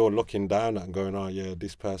person who you're looking down at and going, oh yeah,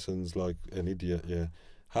 this person's like an idiot,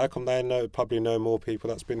 how come they probably know more people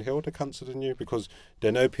that's been healed of cancer than you? Because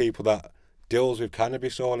they know people that deals with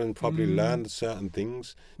cannabis oil and probably learned certain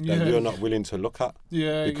things that you're not willing to look at.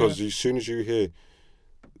 Because as soon as you hear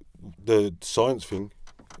the science thing,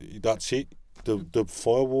 that's it. the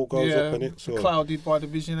firewall goes up in it. So clouded by the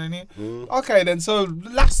vision in it. Okay, then. So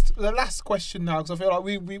the last question now, because I feel like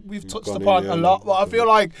we've touched upon a lot, but I feel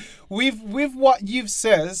like with what you've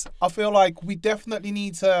said, I feel like we definitely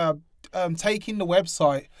need to take in the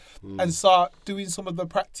website and start doing some of the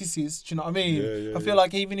practices. Do you know what I mean? I feel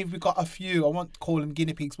like even if we got a few, I won't call them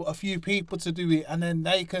guinea pigs, but a few people to do it, and then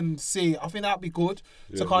they can see. I think that'd be good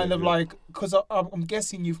to kind of like, because I'm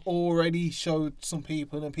guessing you've already showed some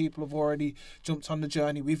people, and people have already jumped on the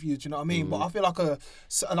journey with you. Do you know what I mean? But I feel like a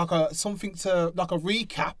something to like a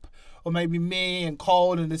recap. Or maybe me and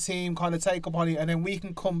Cole and the team kind of take up on it, and then we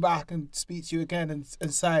can come back and speak to you again and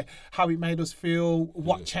say how it made us feel,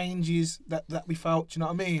 what changes that we felt, do you know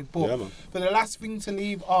what I mean? But the last thing to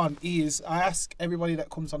leave on is, I ask everybody that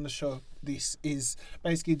comes on the show, this is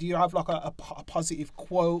basically, do you have like a positive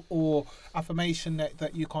quote or affirmation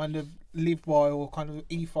that you kind of live by, or kind of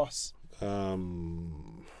ethos?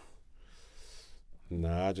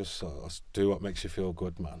 Nah, just do what makes you feel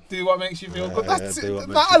good, man. Do what makes you feel good. That's it.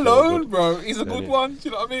 That alone, bro, is a good one. Do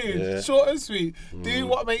you know what I mean? Yeah. Short and sweet. Do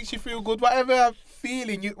what makes you feel good. Whatever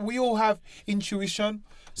feeling, we all have intuition.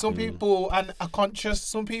 Some people and are conscious.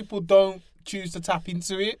 Some people don't choose to tap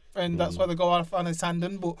into it, and that's why they go off on a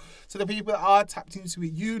tandem. But to the people that are tapped into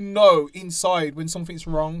it, you know inside when something's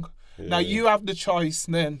wrong. Now you have the choice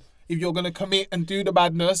then. If you're going to commit and do the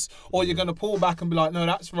badness, or you're going to pull back and be like, no,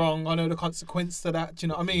 that's wrong. I know the consequence to that. Do you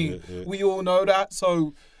know what I mean? We all know that.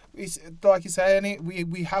 So, it's like you're saying,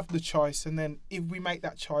 we have the choice. And then if we make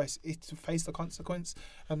that choice, it's to face the consequence.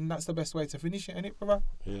 And that's the best way to finish it, innit, brother?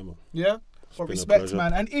 Yeah, man. Yeah? But respect,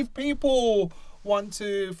 man. And if people want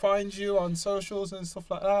to find you on socials and stuff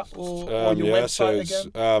like that, or your website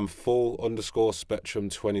so again? Full_spectrum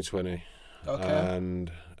 2020. Okay. And...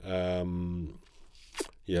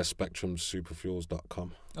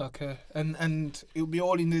 spectrumsuperfuels.com. Okay, and it'll be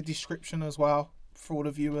all in the description as well for all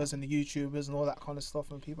the viewers and the YouTubers and all that kind of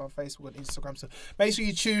stuff, and people on Facebook and Instagram. So make sure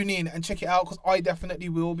you tune in and check it out, because I definitely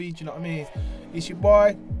will be. Do you know what I mean? It's your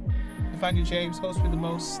boy, Nathaniel James, host with the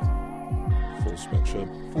most. Full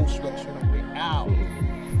Spectrum. Full Spectrum. And we're out.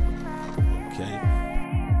 Okay.